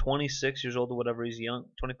testosterone. 26 years old or whatever. He's young,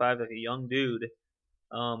 25, like a young dude,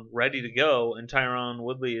 ready to go. And Tyron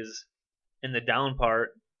Woodley is in the down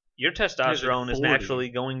part. Your testosterone is naturally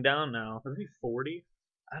going down now. Is he 40?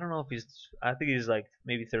 I don't know if he's. I think he's like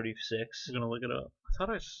maybe 36. I'm gonna look it up.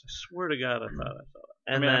 I swear to God, I thought I saw it.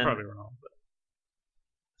 And I mean, then, I'm probably wrong, but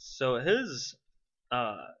so his,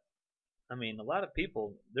 I mean, a lot of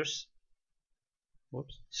people. There's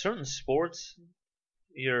certain sports,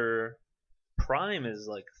 your prime is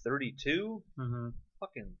like 32. Mm-hmm.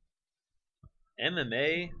 Fucking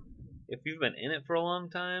MMA. If you've been in it for a long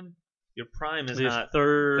time, your prime is not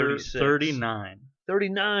 36. 39.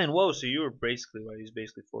 39. Whoa, so you were basically right. He's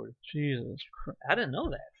basically 40. Jesus Christ. I didn't know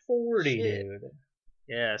that. 40, Shit. dude.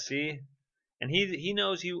 Yeah, see? And he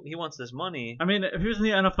knows he wants this money. I mean, if he was in the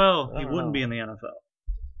NFL, he don't wouldn't know. be in the NFL.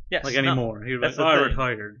 Yes, Like no. anymore. He would be That's like, the I thing.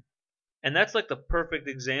 retired. And that's like the perfect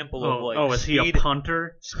example of like is he a speed,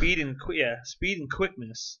 punter? speed and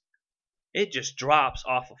quickness. It just drops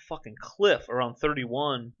off a fucking cliff around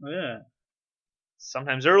 31. Yeah.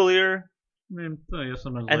 Sometimes earlier. I mean, yeah,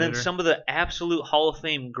 sometimes And later. then some of the absolute Hall of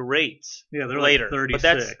Fame greats. Yeah, they're later. like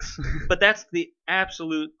 36. But that's the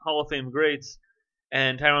absolute Hall of Fame greats.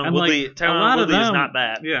 And Tyron And, Woodley, like, a lot Tyron of Woodley is them- not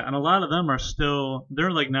that. Yeah, and a lot of them are still,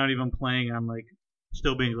 they're like not even playing on like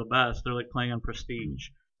still being the best. They're like playing on prestige.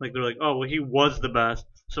 Like they're like, oh, well, he was the best,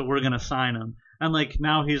 so we're going to sign him. And like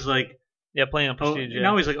now he's like, Yeah, playing on prestige. Yeah.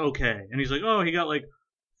 now he's like, okay. And he's like, oh, he got like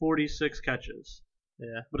 46 catches.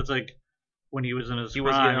 Yeah. But it's like when he was in his He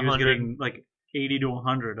was prime, getting he was 100. getting like 80 to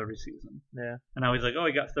 100 every season. Yeah. And now he's like, oh,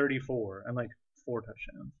 he got 34 and like 4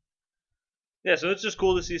 touchdowns. Yeah, so it's just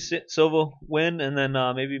cool to see Silva win and then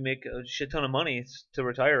maybe make a shit ton of money to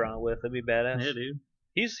retire on with. That'd be badass. Yeah, dude.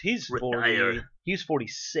 He's Retire. 40. He's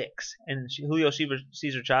 46, and Julio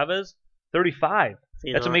Cesar Chavez 35.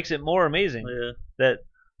 That's what makes it more amazing. Yeah. That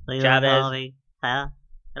Chavez.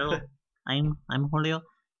 Hello, I'm Julio.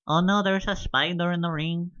 Oh no, there's a spider in the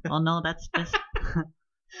ring. Oh no, that's just.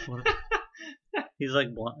 He's like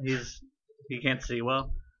he can't see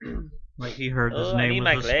well. Like he heard his Oh, I need name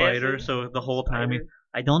my was a spider, glasses. so the whole time he,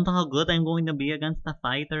 I don't know how good I'm going to be against a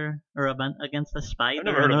fighter or against a spider. I've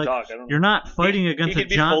never heard And him they're like, talk. I don't know. you're not fighting against He a could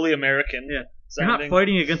be giant. fully American. Yeah. You're not sounding.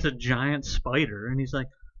 fighting against a giant spider, and he's like,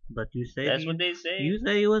 but you said That's what they say. You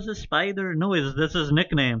say he was a spider? No, this is his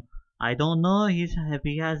nickname. I don't know. If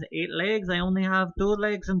he has 8 legs, I only have 2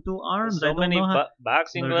 legs and 2 arms. I So don't many know how.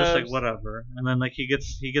 boxing They're gloves. just like whatever, and then like he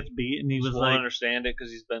gets beat, and he Just was won't like, understand it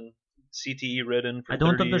because he's been CTE ridden for I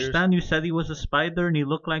don't 30 understand. You said he was a spider, and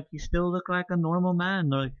he still looked like a normal man.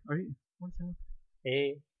 They're like, are you? What's that? Years.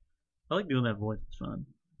 Hey. I like doing that voice. It's fun.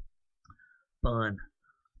 Fun.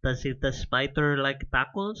 Does the spider like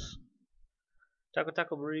tacos?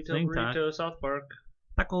 Taco burrito, Same burrito, South Park.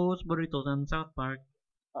 Tacos, burritos, and South Park.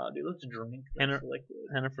 Dude, let's drink. Henna- That's liquid.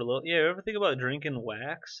 Jennifer Lopez. Yeah, you ever think about drinking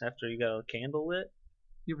wax after you got a candle lit?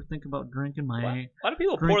 You ever think about drinking my? Why do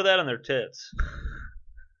people drink- pour that on their tits?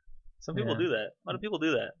 Some people Yeah. do that. Why do people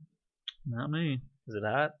do that? Not me. Is it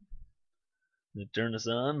hot? Does it turn the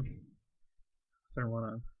sun? Turn one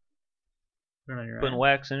on. Turn on your Putting eye.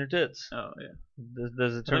 wax in your tits. Oh yeah.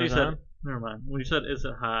 Does it I thought turn you the said. sun? Never mind. When you said is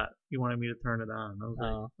it hot, you wanted me to turn it on. I was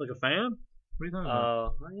like, Oh. like a fan? What are you talking about?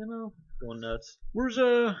 Oh, well, going nuts. Where's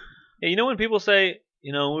Yeah, you know when people say,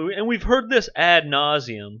 and we've heard this ad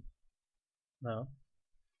nauseum. No.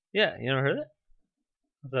 Yeah, you never heard it?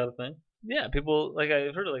 Is that a thing? Yeah, people like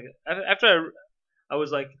I've heard it like after I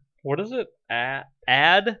was like, what is it? Ad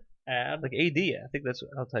like AD. I think that's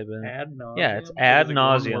what I'll type in. Ad nauseum. Yeah, it's So ad like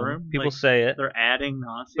one nauseum. word? People Like, say it, they're adding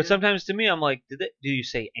nauseum. but sometimes to me I'm like, do you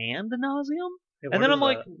say and nauseum? Hey, And what then is I'm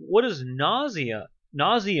like, that? what is nausea?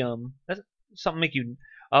 Nauseum. That's something make you.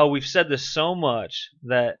 Oh, we've said this so much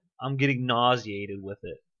that I'm getting nauseated with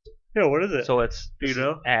it. Yeah, what is it? So it's Do you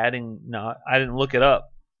know? adding not. I didn't look it up.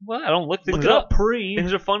 Well, I don't look things Look it up pre.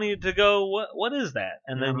 Things are funny to go. What is that?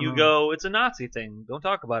 And I then don't you know. go, it's a Nazi thing. Don't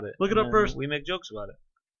talk about it. Look it And up then first. We make jokes about it.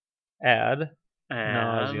 Ad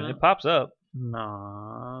nauseum. It Ad pops up.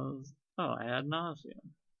 nauseum. Oh, ad nauseum.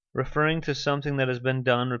 Referring to something that has been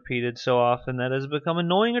done repeated so often that has become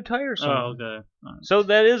annoying or tiresome. Oh, okay. Alright. So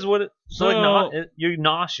that is what it. So like, So, you're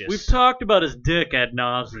nauseous. We've talked about his dick ad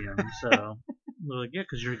nauseum, so we're like, yeah,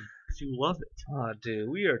 because you love it. Oh, dude,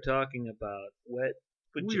 we are talking about wet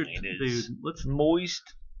Weird, vaginas, dude. Let's moist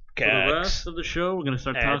for the cacks, rest of the show, we're gonna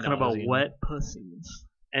start Ad talking about nauseum. wet pussies.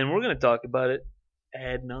 and we're gonna talk about it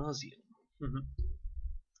ad nauseum.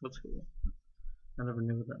 That's cool. I never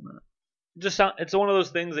knew what that meant. It's one of those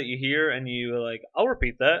things that you hear and you are like, I'll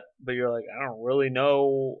repeat that, but you're like, I don't really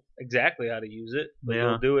know exactly how to use it, but Yeah.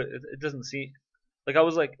 you'll do it. It doesn't seem like I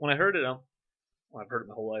was like when I heard it, I've heard it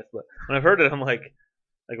my whole life, but when I've heard it, I'm like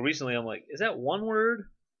recently, I'm like, is that one word?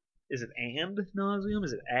 Is it and nauseum?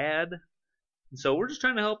 Is it ad? And so we're just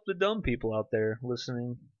trying to help the dumb people out there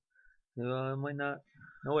listening. I might not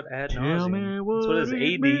know what ad Tell nauseum. me That's what it is. what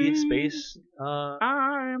it AD means. space.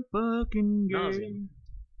 I'm fucking gay. Nauseum.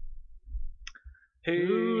 Hey,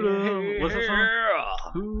 What's that song?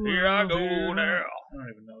 song? Here I go Here. now. I don't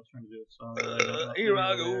even know. I was trying to do a song. but I don't know. Here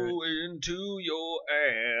I go into your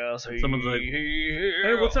ass. Someone's like,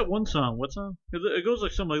 Hey, what's that one song? What song? It goes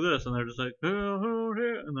like something like this, and they're just like,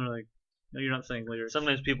 and they're like, no, you're not saying lyrics.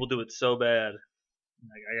 Sometimes people do it so bad.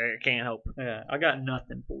 Like, I can't help. Yeah, I got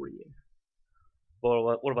nothing for you.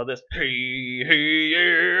 What about this? Hey,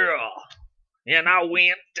 yeah. And I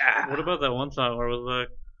went. What about that one song where it was like,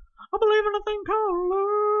 I believe in a thing called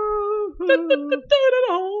love.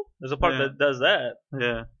 There's a part Yeah. that does that.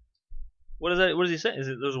 Yeah. What is that? What does he say? Is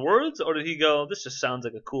it those words, or did he go? This just sounds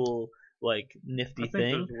like a cool, like nifty I think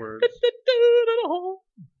thing. those words.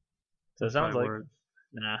 So it sounds like words.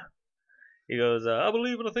 nah. He goes, I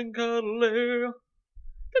believe in a thing called love.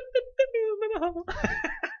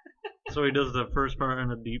 So he does the first part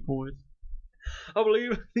in a deep voice. I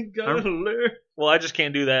believe in a thing called love. Well, I just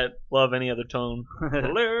can't do that. Love any other tone.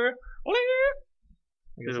 Love.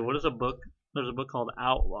 Dude, what is a book? There's a book called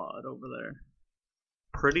Outlawed over there.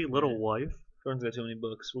 Pretty Little Wife. Jordan's got too many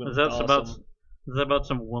books. We're Is gonna that toss about? them. Is that about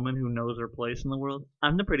some woman who knows her place in the world?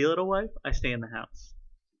 I'm the pretty little wife. I stay in the house.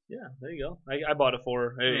 Yeah, there you go. I bought it for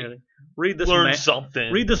her. Hey, Yeah. Read this. learn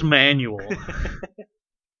something. Read this manual.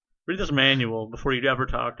 Read this manual before you ever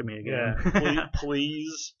talk to me again. Yeah,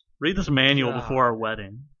 please. Read this manual God. before our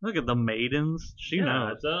wedding. Look at the maidens. She Yeah,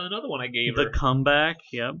 knows. it's another one I gave The her. comeback.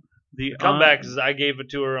 Yep. The Comeback is I gave it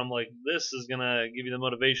to her. I'm like, this is gonna give you the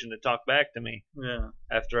motivation to talk back to me Yeah.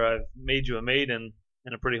 after I've made you a maiden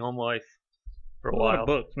and a pretty home life for a A lot while. of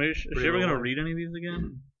books. Maybe is she Pretty ever little gonna life. read any of these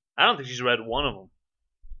again? I don't think she's read one of them.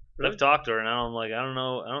 Really? I've talked to her and I'm like, I don't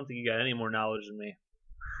know. I don't think you got any more knowledge than me.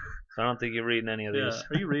 So I don't think you're reading any of Yeah. these.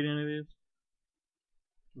 Are you reading any of these?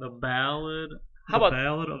 The Ballad. How the about-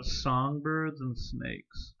 Ballad of Songbirds and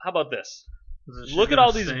Snakes. How about this? Is it she's Look at gonna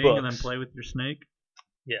all these sing books. and then play with your snake.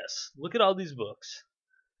 Yes. Look at all these books.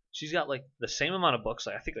 She's got like the same amount of books,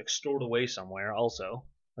 I think, like stored away somewhere also.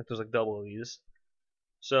 Like there's like double of these.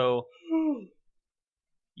 So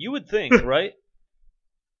you would think, right?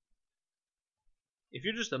 If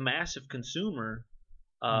you're just a massive consumer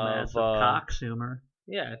of Massive cocksumer.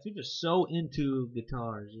 yeah, if you're just so into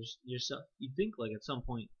guitars, you'd think like at some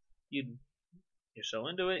point you're so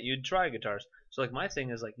into it, you'd try guitars. So like my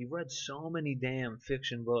thing is like you've read so many damn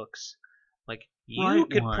fiction books, like you Write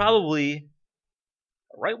could one. probably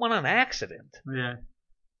write one on accident. Yeah.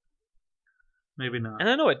 Maybe not. And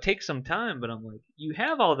I know it takes some time, but I'm like you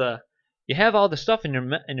have all the stuff in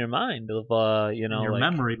your mind of Your like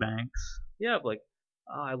memory banks. yeah, like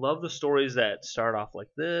I love the stories that start off like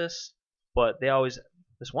this, but they always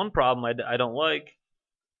this one problem I don't like.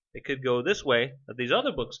 It could go this way that these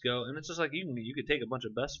other books go, and it's just like you could take a bunch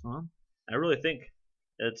of best from them. I really think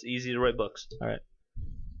it's easy to write books. All right,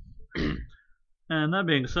 And that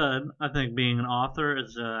being said, I think being an author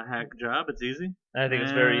is a hack job. It's easy. I think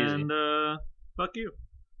it's very easy. And fuck you.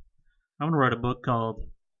 I'm gonna write a book called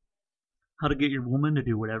 "How to Get Your Woman to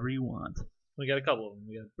Do Whatever You Want." We got a couple of them.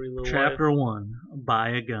 We got Pretty Little Chapter Wife. 1: Buy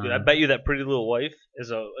a gun. Dude, I bet you that Pretty Little Wife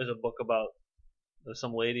is a book about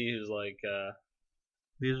some lady who's like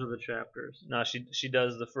These are the chapters. no she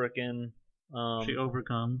does the frickin' She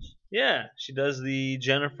overcomes. yeah she does the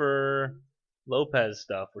Jennifer Lopez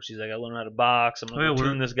stuff where she's like I learned how to box. I'm Oh, gonna yeah, go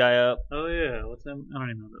tune this guy up. Oh yeah, what's that? I don't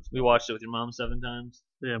even know this. We watched it with your mom 7 times.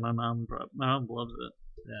 Yeah, my mom loves it.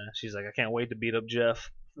 Yeah, she's like I can't wait to beat up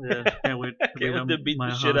Jeff. Yeah, can't wait to Can't wait to beat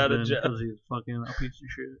the shit out of Jeff. because he's fucking a piece of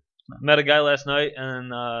shit. Met a guy last night,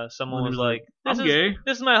 and someone Well, he was was like, I'm "This gay.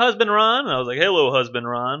 is my husband Ron." And I was like, "Hello, husband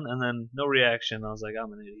Ron." And then no reaction. I was like,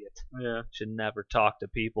 "I'm an idiot. Yeah, Should never talk to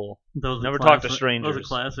people. those are Never talk to classic- strangers." Those are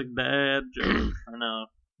classic dad jokes. I know.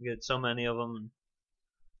 You get so many of them.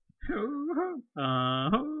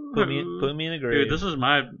 Put Put me in a grave. Dude,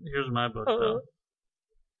 here's my book though.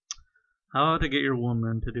 How to Get Your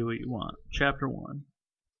Woman to Do What You Want. Chapter 1.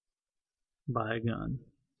 Buy a gun.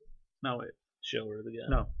 No wait. Show her the gun.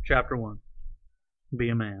 No. Chapter 1. Be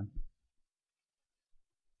a man.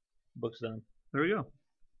 Book's done. There we go.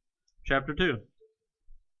 Chapter 2.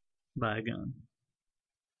 Buy a gun.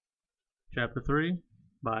 Chapter 3.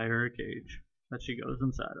 Buy her a cage that she goes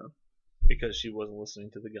inside of. Because she wasn't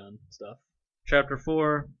listening to the gun stuff. Chapter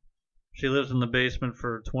 4. She lives in the basement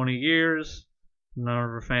for 20 years. None of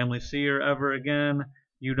her family see her ever again.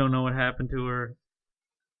 You don't know what happened to her.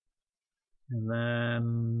 And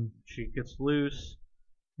then she gets loose,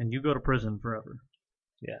 and you go to prison forever.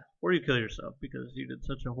 Yeah. Or you kill yourself because you did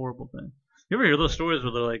such a horrible thing. You ever hear those stories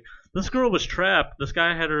where they're like, this girl was trapped. This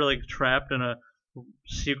guy had her like trapped in a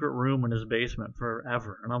secret room in his basement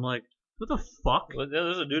forever. And I'm like, what the fuck? Well,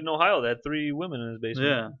 there's a dude in Ohio that had 3 women in his basement.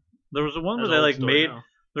 Yeah. There was a one That's where they an old like story made. now.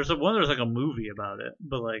 There's like a movie about it,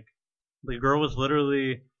 but like the girl was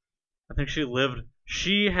literally, I think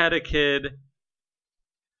she had a kid.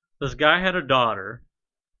 This guy had a daughter,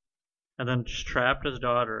 and then just trapped his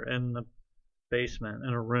daughter in the basement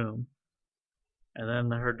in a room, and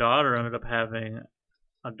then her daughter ended up having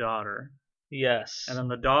a daughter, Yes. and then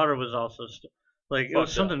the daughter was also like it was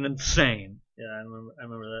Fucked up. something insane. Yeah, I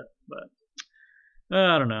remember that. But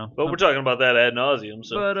I don't know. But we're talking about that ad nauseum.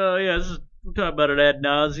 So But yeah, we're talking about it ad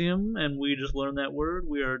nauseum, and we just learned that word.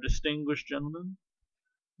 We are distinguished gentlemen.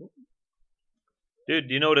 dude,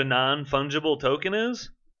 do you know what a non-fungible token is?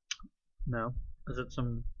 No, is it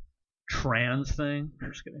some trans thing?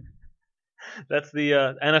 I'm just kidding. That's the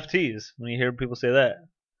NFTs. When you hear people say that,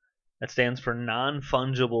 that stands for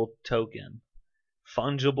non-fungible token.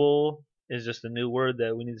 Fungible is just a new word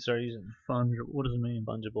that we need to start using. Fungible. What does it mean?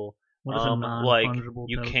 Fungible. What is a Like non-fungible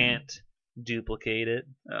you token? can't duplicate it.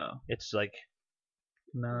 Oh, It's like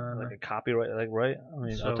non. a copyright, like right? I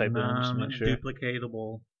mean, so I'll type it in just to make sure.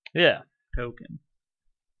 non-duplicatable Yeah. token.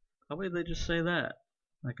 How would they just say that?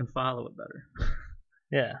 I can follow it better.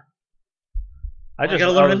 Yeah. I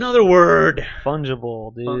gotta learn another word.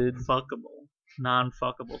 Fungible, dude. Fuckable.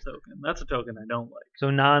 Non-fuckable token. That's a token I don't like. So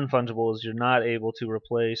non-fungible is you're not able to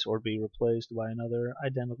replace or be replaced by another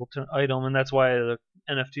identical item, and that's why the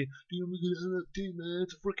NFT. Dude, look at this NFT, man.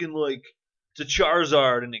 It's freaking like it's a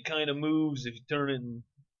Charizard, and it kind of moves if you turn it and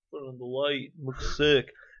put it on the light. It looks sick.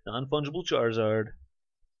 Non-fungible Charizard.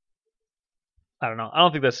 I don't know. I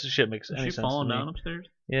don't think that shit makes any sense. Is she falling down upstairs?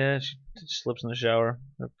 Yeah, she slips in the shower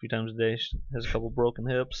a few times a day. She has a couple broken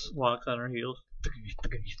hips. Walks on her heels.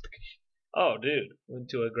 Oh, dude. Went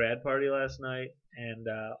to a grad party last night, and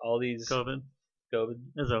all these... COVID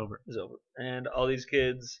is over. And all these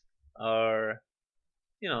kids are,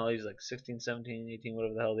 these like 16, 17, 18,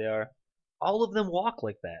 whatever the hell they are. All of them walk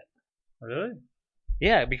like that. Really?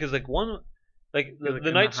 Yeah, because like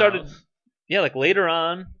the night started... Yeah, like later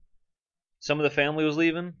on, some of the family was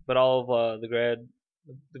leaving, but all of the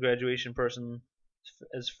graduation person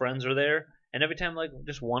as friends are there, and every time like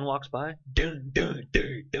just one walks by, dun, dun,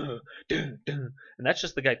 dun, dun, dun, dun, and that's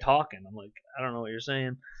just the guy talking. I'm like, I don't know what you're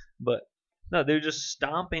saying, but no, they're just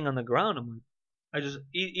stomping on the ground. I'm like, I just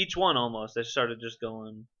each one almost. I started just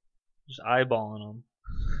eyeballing them.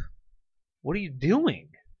 What are you doing?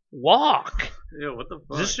 Walk. Yeah, what the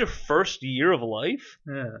fuck? Is this your first year of life?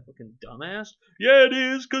 Yeah. Fucking dumbass. Yeah, it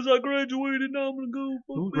is, because I graduated, now I'm gonna go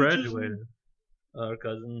fuck Who bitches. graduated? Our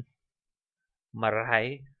cousin.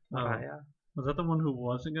 Mariah. Was that the one who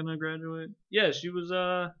wasn't gonna graduate? Yeah, she was,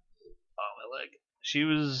 oh, my leg. She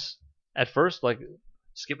was, at first, like,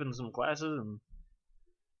 skipping some classes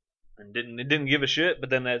and didn't give a shit, but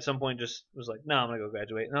then at some point just was like, no, I'm gonna go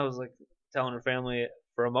graduate. And I was like, telling her family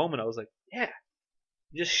for a moment, I was like, yeah,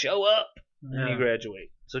 just show up. And you graduate.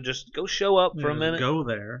 So just go show up for a minute. Go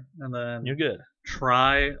there, and then you're good.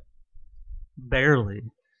 Try barely.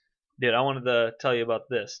 Dude, I wanted to tell you about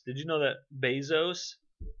this. Did you know that Bezos?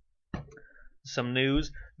 Some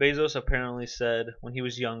news. Bezos apparently said when he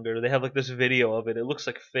was younger, they have like this video of it. It looks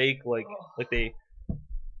like fake, like they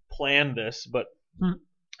planned this, but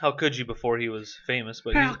how could you before he was famous?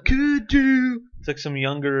 But how could you? It's like some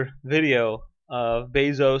younger video of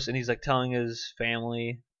Bezos, and he's like telling his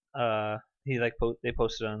family. They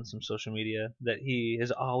posted on some social media that he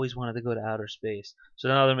has always wanted to go to outer space. So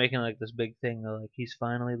now they're making like this big thing. They're like he's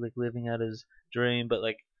finally like living out his dream, but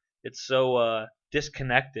like it's so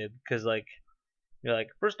disconnected because like you're like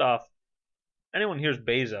first off, anyone hears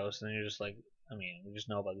Bezos and you're just like, I mean, we just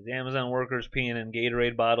know about these Amazon workers peeing in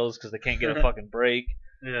Gatorade bottles because they can't get a fucking break.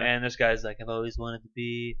 Yeah. And this guy's like, I've always wanted to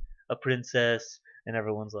be a princess. And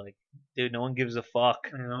everyone's like, dude, no one gives a fuck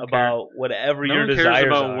about whatever your desires are. No one cares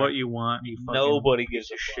about what you want. Nobody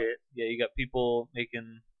gives a shit. Yeah, you got people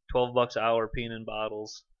making $12 an hour peeing in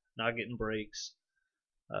bottles, not getting breaks.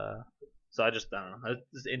 So I don't know.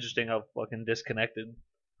 It's interesting how fucking disconnected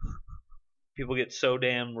people get so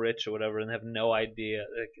damn rich or whatever and have no idea.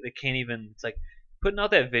 They can't even. It's like putting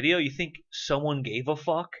out that video. You think someone gave a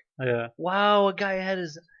fuck? Yeah. Wow, a guy had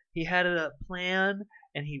a plan.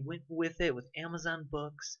 And he went with it with Amazon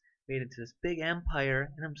books, made it to this big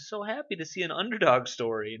empire, and I'm so happy to see an underdog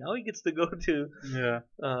story. Now he gets to go to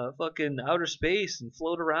fucking outer space and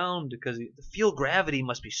float around because feel gravity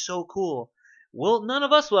must be so cool. Well, none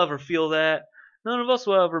of us will ever feel that. None of us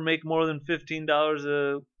will ever make more than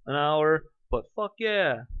 $15 an hour. But fuck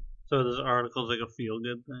yeah. So this article's like a feel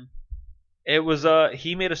good thing. It was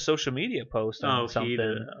he made a social media post on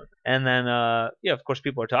something, and then of course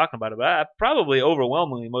people are talking about it, but probably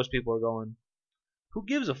overwhelmingly most people are going, who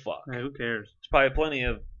gives a fuck? Yeah, who cares? There's probably plenty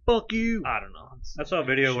of fuck you. I don't know. I saw a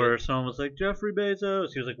video where someone was like Jeffrey Bezos.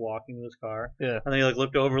 He was like walking to his car, yeah, and then he like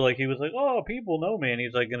looked over like he was like, oh, people know me, and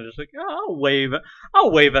he's like gonna just like, oh,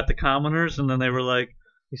 I'll wave at the commoners, and then they were like,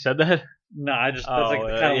 he said that. No, I just that's like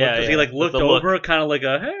the kind of look because he like looked over, kind of like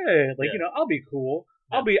a hey, like I'll be cool.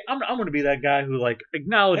 I'm gonna be that guy who like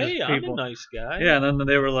acknowledges people. I'm a nice guy. Yeah, and then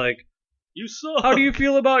they were like, "You suck." How do you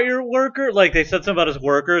feel about your worker? Like they said something about his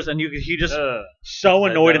workers, and he just so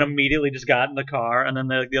annoyed and immediately just got in the car. And then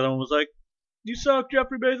the other one was like, "You suck,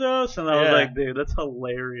 Jeffrey Bezos," and I was like, "Dude, that's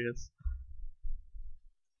hilarious."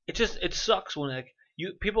 It sucks when like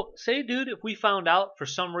people say, "Dude, if we found out for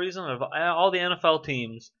some reason of all the NFL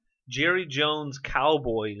teams, Jerry Jones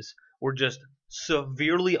Cowboys were just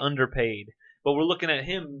severely underpaid." But we're looking at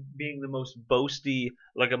him being the most boasty.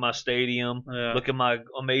 Look at my stadium. Yeah. Look at my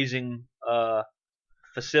amazing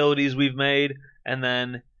facilities we've made. And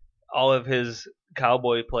then all of his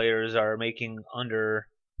Cowboy players are making under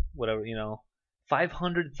whatever,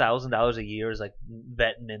 $500,000 a year is like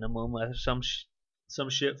vet minimum. Some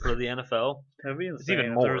shit for the NFL. That'd be insane. It's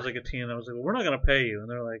even more. There was like a team that was like, well, we're not gonna pay you, and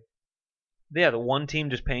they're like, the one team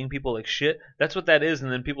just paying people like shit. That's what that is.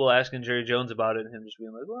 And then people asking Jerry Jones about it, and him just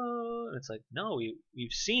being like, "Well," and it's like, no,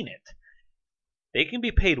 we've seen it. They can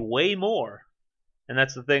be paid way more, and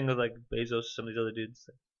that's the thing with like Bezos, some of these other dudes.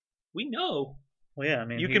 We know Well, yeah, I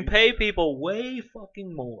mean, you can pay people way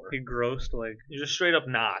fucking more. He grossed like You're just straight up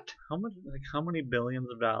not. how many billions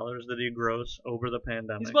of dollars did he gross over the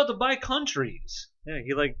pandemic? He's about to buy countries, Yeah,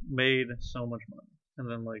 he like made so much money,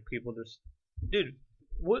 and then like people just dude.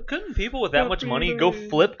 What couldn't people with that much money go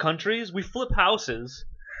flip countries? We flip houses.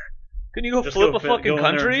 Couldn't you go just flip go a fucking go in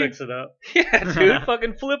there and country? fix it up, Yeah, dude,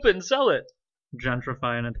 fucking flip it and sell it.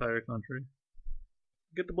 gentrify an entire country.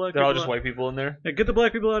 Get the black. They're all people just out. white people in there. Yeah, get the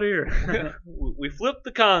black people out of here. We flipped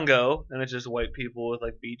the Congo, and it's just white people with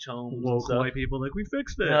like beach homes and Woke stuff. white people like we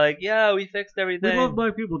fixed it. They're like, yeah, we fixed we everything. love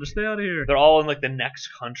black people. Just stay out of here. They're all in like the next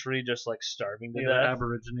country, just like starving to Yeah, death.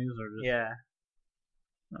 Aborigines are just. Yeah.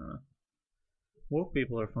 Woke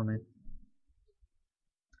people are funny.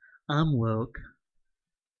 I'm woke.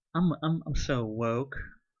 I'm so woke.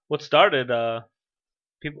 What started?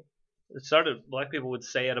 People. It started. Black people would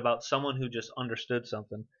say it about someone who just understood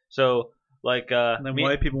something. So like, And then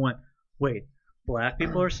white people went, wait, black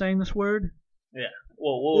people are saying this word?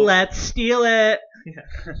 well, Let's steal it.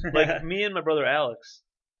 like me and my brother Alex.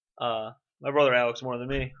 My brother Alex more than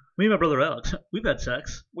me. Me and my brother Alex, we've had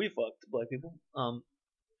sex. We fucked black people.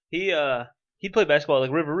 He'd play basketball at,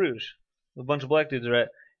 like River Rouge. A bunch of black dudes are at.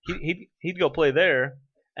 He'd go play there,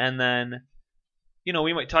 and then,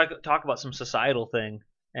 we might talk about some societal thing,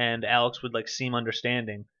 and Alex would like seem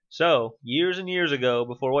understanding. So years and years ago,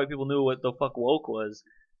 before white people knew what the fuck woke was,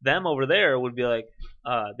 them over there would be like,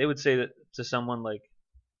 they would say that to someone like,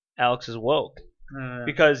 Alex is woke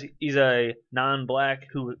because he's a non-black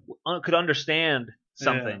who could understand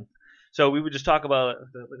something. Yeah. So we would just talk about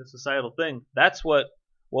like a societal thing. That's what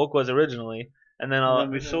woke was originally, and then,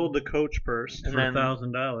 we sold the Coach purse and for then-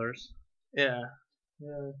 $1,000. yeah,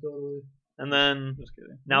 Totally. and then Just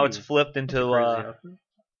kidding. now it's flipped into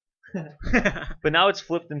but now it's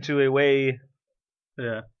flipped into a way.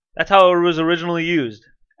 yeah. That's how it was originally used.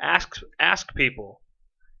 Ask people.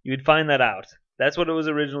 You'd find that out. That's what it was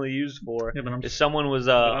originally used for. Yeah, but If someone was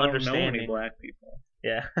I don't know any understanding. black people.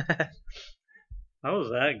 Yeah. How does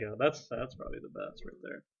that go? That's probably the best right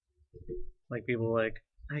there. Like people like,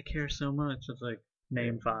 I care so much. It's like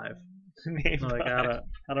name 5. Name Like five.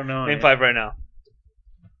 I don't know. Name any. 5 right now.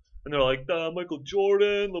 And they're like Michael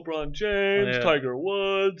Jordan, LeBron James, Yeah. Tiger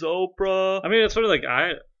Woods, Oprah. I mean, it's sort of like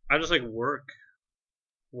I just like work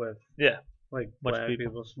with Yeah. like Bunch of black people.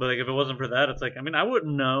 people. But like if it wasn't for that, it's like I mean I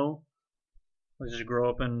wouldn't know. I just grew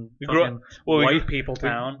up in We grew up- fucking well, we white grew- people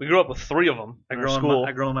town. We grew up with 3 of them I in grew our in school.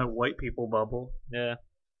 I grew in my white people bubble Yeah.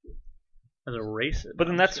 as a racist. But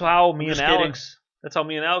then that's how me and just kidding. Alex. That's how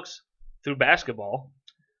me and Alex, through basketball,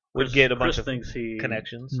 would get a bunch Chris of thinks he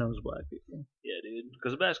connections. knows black people. Yeah, dude,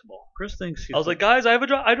 because of basketball. Chris thinks he's. I was like, guys, I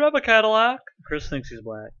drive a Cadillac. Chris thinks he's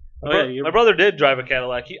black. My, Oh yeah, you, my brother did drive a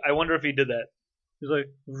Cadillac. I wonder if he did that. he's like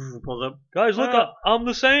pulls up. Guys, look, Ah. I'm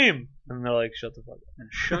the same. And they're like, shut the fuck up. And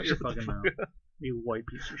shut your fucking mouth, you white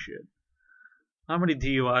piece of shit. How many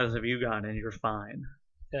DUIs have you gotten and you're fine?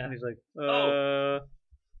 Yeah. And he's like,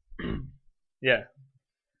 Yeah.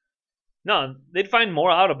 No, they'd find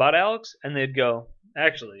more out about Alex, and they'd go,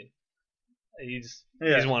 actually, he's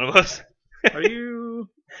one of us. are you?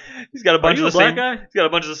 He's got a bunch you of a the black same. guy? He's got a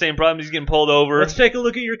bunch of the same problems. He's getting pulled over. Let's take a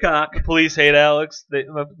look at your cock. The police hate Alex. The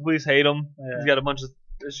police hate him. Yeah. He's got a bunch of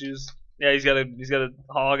issues. Yeah, he's got a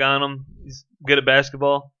hog on him. He's good at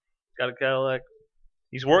basketball. Got a Cadillac.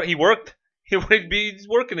 He's worked. He's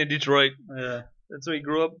working in Detroit. Yeah. That's why he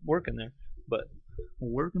grew up working there. But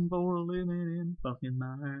Working for a living in fucking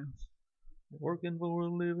miles. working for a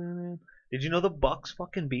living. Did you know the Bucks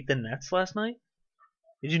fucking beat the Nets last night?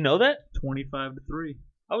 Did you know that? 25-3.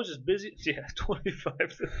 I was just busy. Yeah,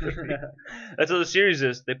 25-3. That's how the series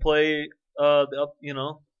is. They play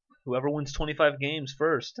whoever wins 25 games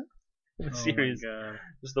first in the series. Oh my god.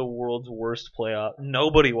 It's the world's worst playoff.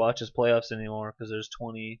 Nobody watches playoffs anymore because there's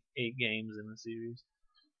 28 games in the series.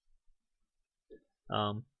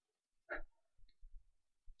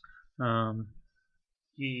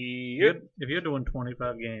 If you had to win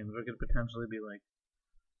 25 games, it could potentially be like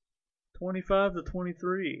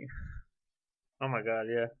 25-23, Oh my god,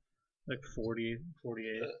 yeah. like 40,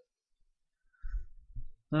 48.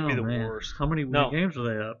 That'd be the man. worst. How many No. games were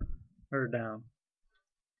they up or down?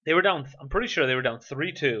 They were down. I'm pretty sure they were down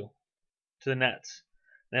 3-2 to the Nets.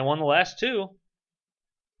 They won the last 2.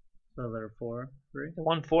 So they're 4-3. They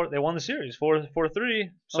won 4. They won the series 4-3.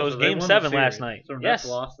 So it was they Game won the 7 last series. night. So Yes, Nets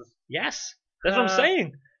lost this. yes. That's what I'm Uh,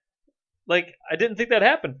 saying. Like I didn't think that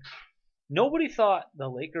happened. Nobody thought the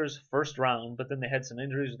Lakers first round, but then they had some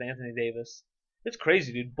injuries with Anthony Davis. It's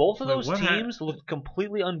crazy, dude. Both of Wait, those what teams looked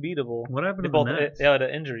completely unbeatable. What happened They to both the Nets? they had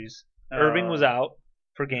injuries. Irving was out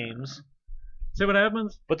for games. See what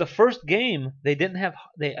happens? But the first game, they didn't have.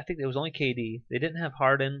 I think it was only KD. They didn't have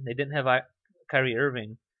Harden. They didn't have Kyrie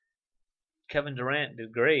Irving. Kevin Durant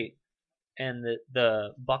did great, and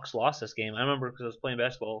the Bucks lost this game. I remember because I was playing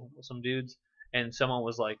basketball with some dudes, and someone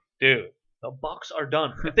was like, "Dude, the Bucks are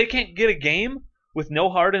done. If they can't get a game with no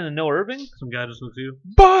Harden and no Irving, Some guy just looks at you.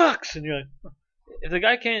 Bucks!" And you're like,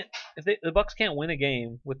 if the Bucks can't win a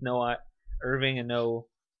game with no Irving and no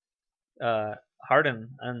Harden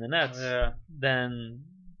on the Nets, Yeah. then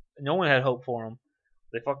no one had hope for them.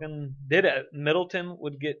 They fucking did it. Middleton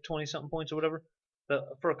would get 20-something points or whatever.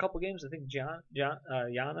 For a couple games, I think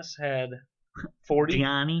Giannis had 40.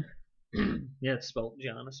 Gianni. Yeah, it's spelled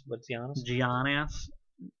Giannis, but it's Giannis. Giannis.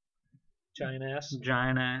 Giant ass.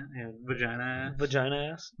 Vagina. Yeah, vagina ass.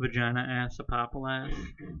 Vagina ass. Vagina ass. A popple ass.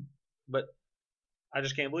 But I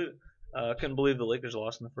just can't believe it. Couldn't believe the Lakers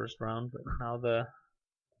lost in the first round, but now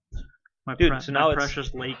so now my it's-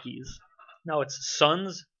 precious Lakeys. now it's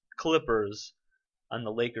Suns Clippers on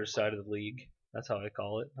the Lakers side of the league. That's how I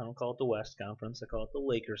call it. I don't call it the West Conference. I call it the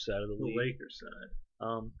Lakers side of the The league. Lakers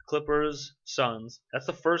side. Clippers, Suns. That's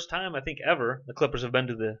the first time I think ever the Clippers have been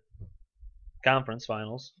to the conference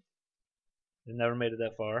finals. They've never made it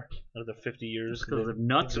that far out of the 50 years. Because the they've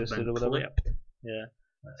nuts have existed been or whatever. clipped. Yeah.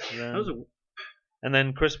 That was And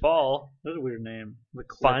then Chris Paul a weird name. The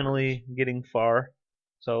Clippers. finally getting far.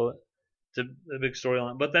 So it's a big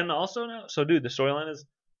storyline. But then also now, so dude, the storyline is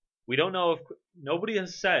we don't know if nobody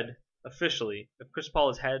has said officially if Chris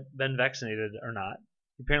Paul has been vaccinated or not.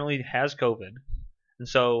 He apparently has COVID, and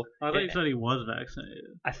so I thought you said he was vaccinated.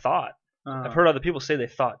 I thought Oh. I've heard other people say they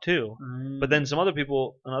thought too, Mm. but then some other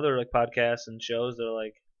people on other like podcasts and shows they're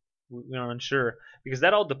like we are unsure because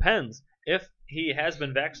that all depends. If he has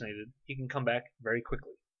been vaccinated, he can come back very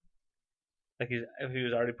quickly. Like if he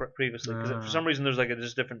was already previously, because for some reason there's like a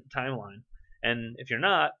just different timeline, and if you're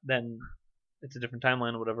not, then it's a different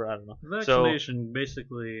timeline or whatever. I don't know. So Vaccination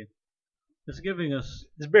basically is giving us.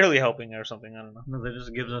 it's barely helping or something. I don't know. No, they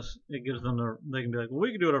just gives us. It gives them the. They can be like, well,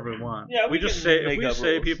 we can do whatever we want. Yeah, we just can say if make we up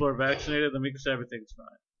say rules. people are vaccinated, then we can say everything's fine.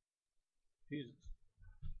 Jesus,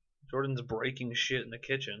 Jordan's breaking shit in the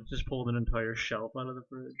kitchen. just pulled an entire shelf out of the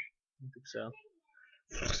fridge. I don't think so.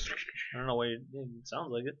 I don't know why it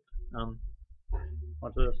sounds like it.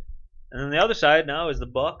 Watch this. And then the other side now is the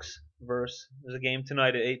Bucks versus. There's a game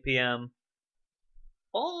tonight at 8 p.m.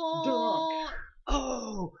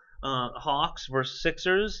 Hawks versus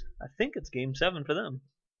Sixers. I think it's Game 7 for them.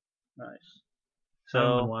 Nice. I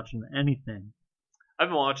haven't been So watching anything. I've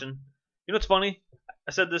been watching. You know what's funny?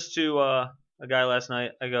 I said this to a guy last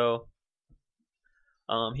night. I go.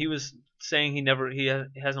 He was saying he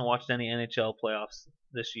hasn't watched any NHL playoffs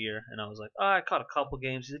this year, and I was like, oh, I caught a couple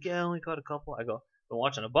games. He's like, yeah, I only caught a couple. I go, been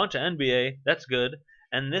watching a bunch of NBA. That's good.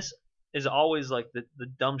 And this is always like the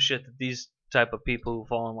dumb shit that these type of people who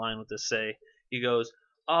fall in line with this say. He goes,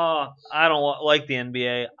 oh, I don't like the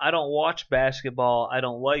NBA. I don't watch basketball. I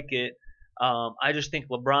don't like it. I just think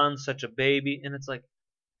LeBron's such a baby. And it's like,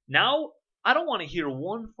 now I don't want to hear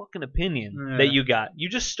one fucking opinion Yeah. that you got. You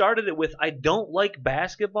just started it with, I don't like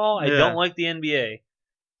basketball. I Yeah. don't like the NBA.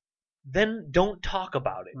 Then don't talk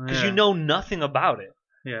about it because Yeah. you know nothing about it.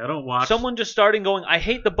 Yeah, I don't watch. Someone just starting going, I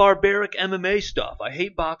hate the barbaric MMA stuff. I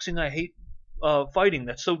hate boxing. I hate fighting.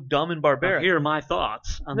 That's so dumb and barbaric. Here are my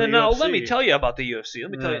thoughts on No, the no, UFC. let me tell you about the UFC.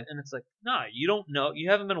 Let me tell Yeah. you. And it's like, nah, you don't know. You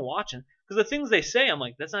haven't been watching. Because the things they say, I'm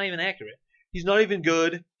like, that's not even accurate. He's not even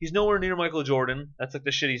good. He's nowhere near Michael Jordan. That's like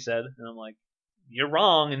the shit he said. And I'm like, you're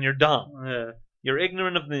wrong and you're dumb. Yeah. You're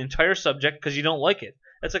ignorant of the entire subject because you don't like it.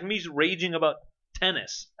 That's like me raging about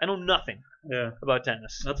tennis. I know nothing Yeah. about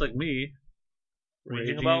tennis. That's like me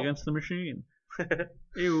Raging raging about- against the machine.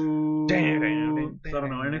 Ew. So I don't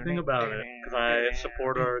know anything about it because I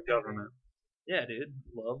support our government. Yeah, dude.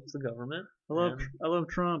 Love the government. I love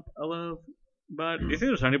Trump. I love Biden. Do you think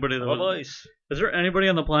there's anybody that Love was, ice. is there anybody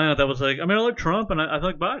on the planet that was like, I mean, I like Trump and I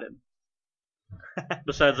like Biden?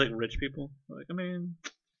 Besides like rich people, like I mean,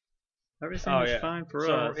 everything Oh, is yeah. fine for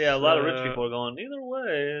So, us. yeah, a lot of rich people are going, either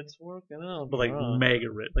way, it's working out. but like for us." mega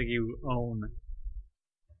rich, like you own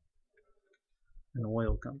an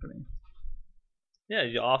oil company. Yeah,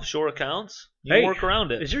 your offshore accounts. You Hey, can work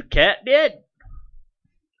around it. Is your cat dead?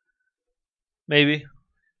 Maybe.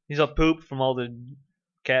 He's all pooped from all the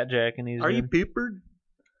cat jacking he's doing. poopered?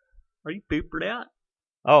 Are you poopered out?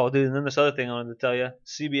 Oh, dude, and then this other thing I wanted to tell you.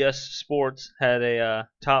 CBS Sports had a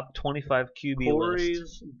top 25 QB list.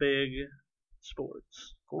 Corey's Big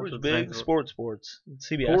Sports. Corey's what Big Tank- Sports.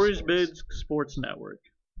 CBS. Corey's Sports. Big Sports Network.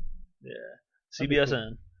 Yeah. That'd be cool.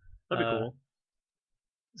 CBSN. That'd be cool.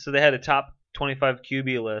 So they had a top 25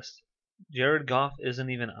 QB list. Jared Goff isn't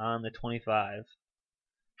even on the 25.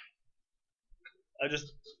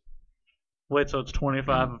 Wait, so it's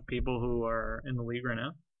 25 of people who are in the league right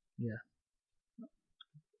now? Yeah.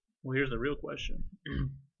 Well, here's the real question.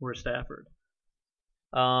 Where's Stafford?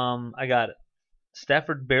 I got it.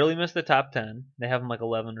 Stafford barely missed the top 10. They have him like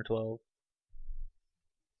 11 or 12.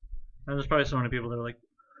 And there's probably so many people that are like,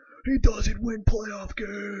 he doesn't win playoff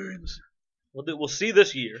games. We'll see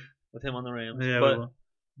this year with him on the Rams. Yeah, but we will.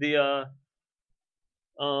 the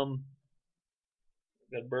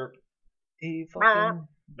got burp. He fucking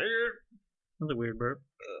That's a weird burp.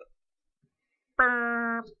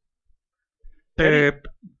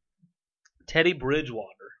 Teddy Bridgewater,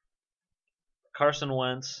 Carson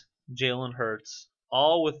Wentz, Jalen Hurts,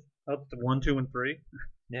 all with Up to 1, 2, and 3.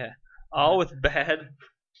 all with bad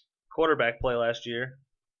quarterback play last year.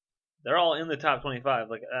 They're all in the top 25.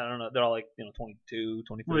 Like I don't know, they're all like 22,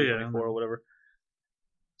 23, Well, yeah, 24, or whatever.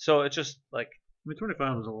 So it's just like I mean,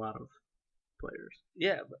 25 is a lot of players.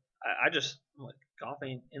 yeah, but I'm like Goff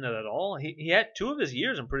ain't in it at all. He had 2 of his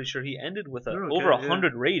years. I'm pretty sure he ended with They're okay, over yeah.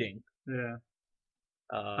 100 rating. Yeah.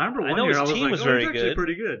 I remember one know year his I was team like, was oh, very he's actually good,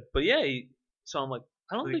 pretty good. but yeah, so I'm like,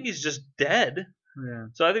 I don't Like- think he's just dead. Yeah.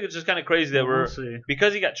 So I think it's just kind of crazy that We'll see.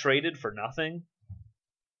 because he got traded for nothing.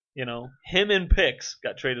 Him and picks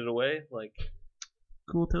got traded away. Like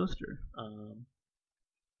Cool toaster.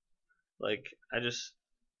 like I don't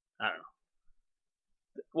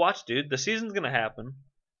know. Watch, dude. The season's gonna happen.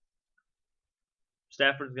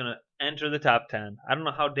 Stafford's gonna enter the top 10. I don't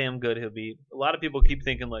know how damn good he'll be. A lot of people keep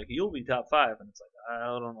thinking like you'll be top 5, and it's like I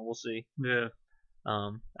don't know. We'll see. Yeah.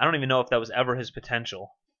 I don't even know if that was ever his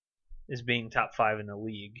potential, is being top 5 in the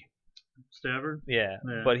league. Stafford? Yeah,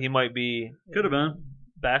 Yeah. but he might be Could have been.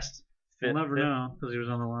 best fit. We'll never know because he was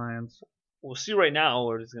on the Lions. We'll see right now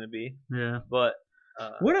where it's gonna be, Yeah. but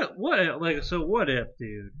What if,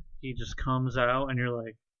 dude, he just comes out and you're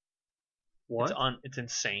like, what? it's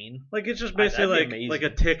insane. Like it's just That'd basically be like a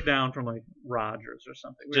amazing. tick down from like Rodgers or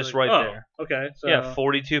something. We're Just like, right oh, there. Okay. So Yeah,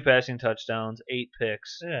 42 passing touchdowns, 8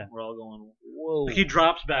 picks. Yeah. We're all going, whoa. Like he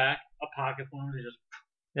drops back, a pocket for him, he just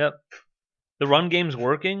Yep. The run game's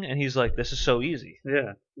working, and he's like, this is so easy.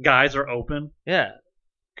 yeah. Guys are open. Yeah.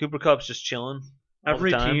 Cooper Kupp's just chilling. all the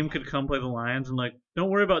Every time. team could come play the Lions and like, don't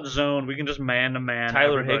worry about zone. We can just man to man.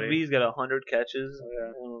 Tyler everybody. Higbee's got 100 catches. Yeah.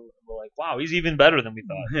 And we're like, wow, he's even better than we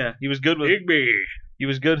thought. Yeah. He was good with Higby. He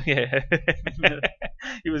was good. Yeah.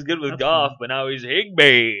 He was good with That's Goff, fun. but now he's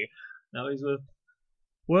Higbee. Now he's with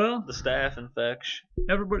Well, the staff and Fetch.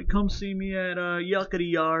 everybody come see me at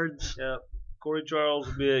Yuckity Yards. Yep. Corey Charles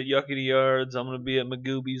will be at Yuckity Yards. I'm gonna be at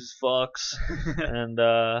Magooby's Fox and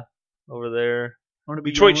over there. I'm gonna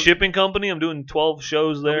be Detroit going- Shipping Company. I'm doing 12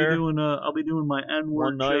 shows there. I'll be doing my N-word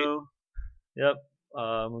One night. show. Yep.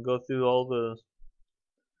 I'm gonna go through all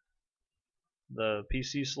the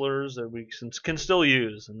PC slurs that we can still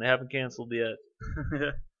use, and they haven't canceled yet.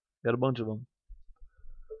 Got a bunch of them.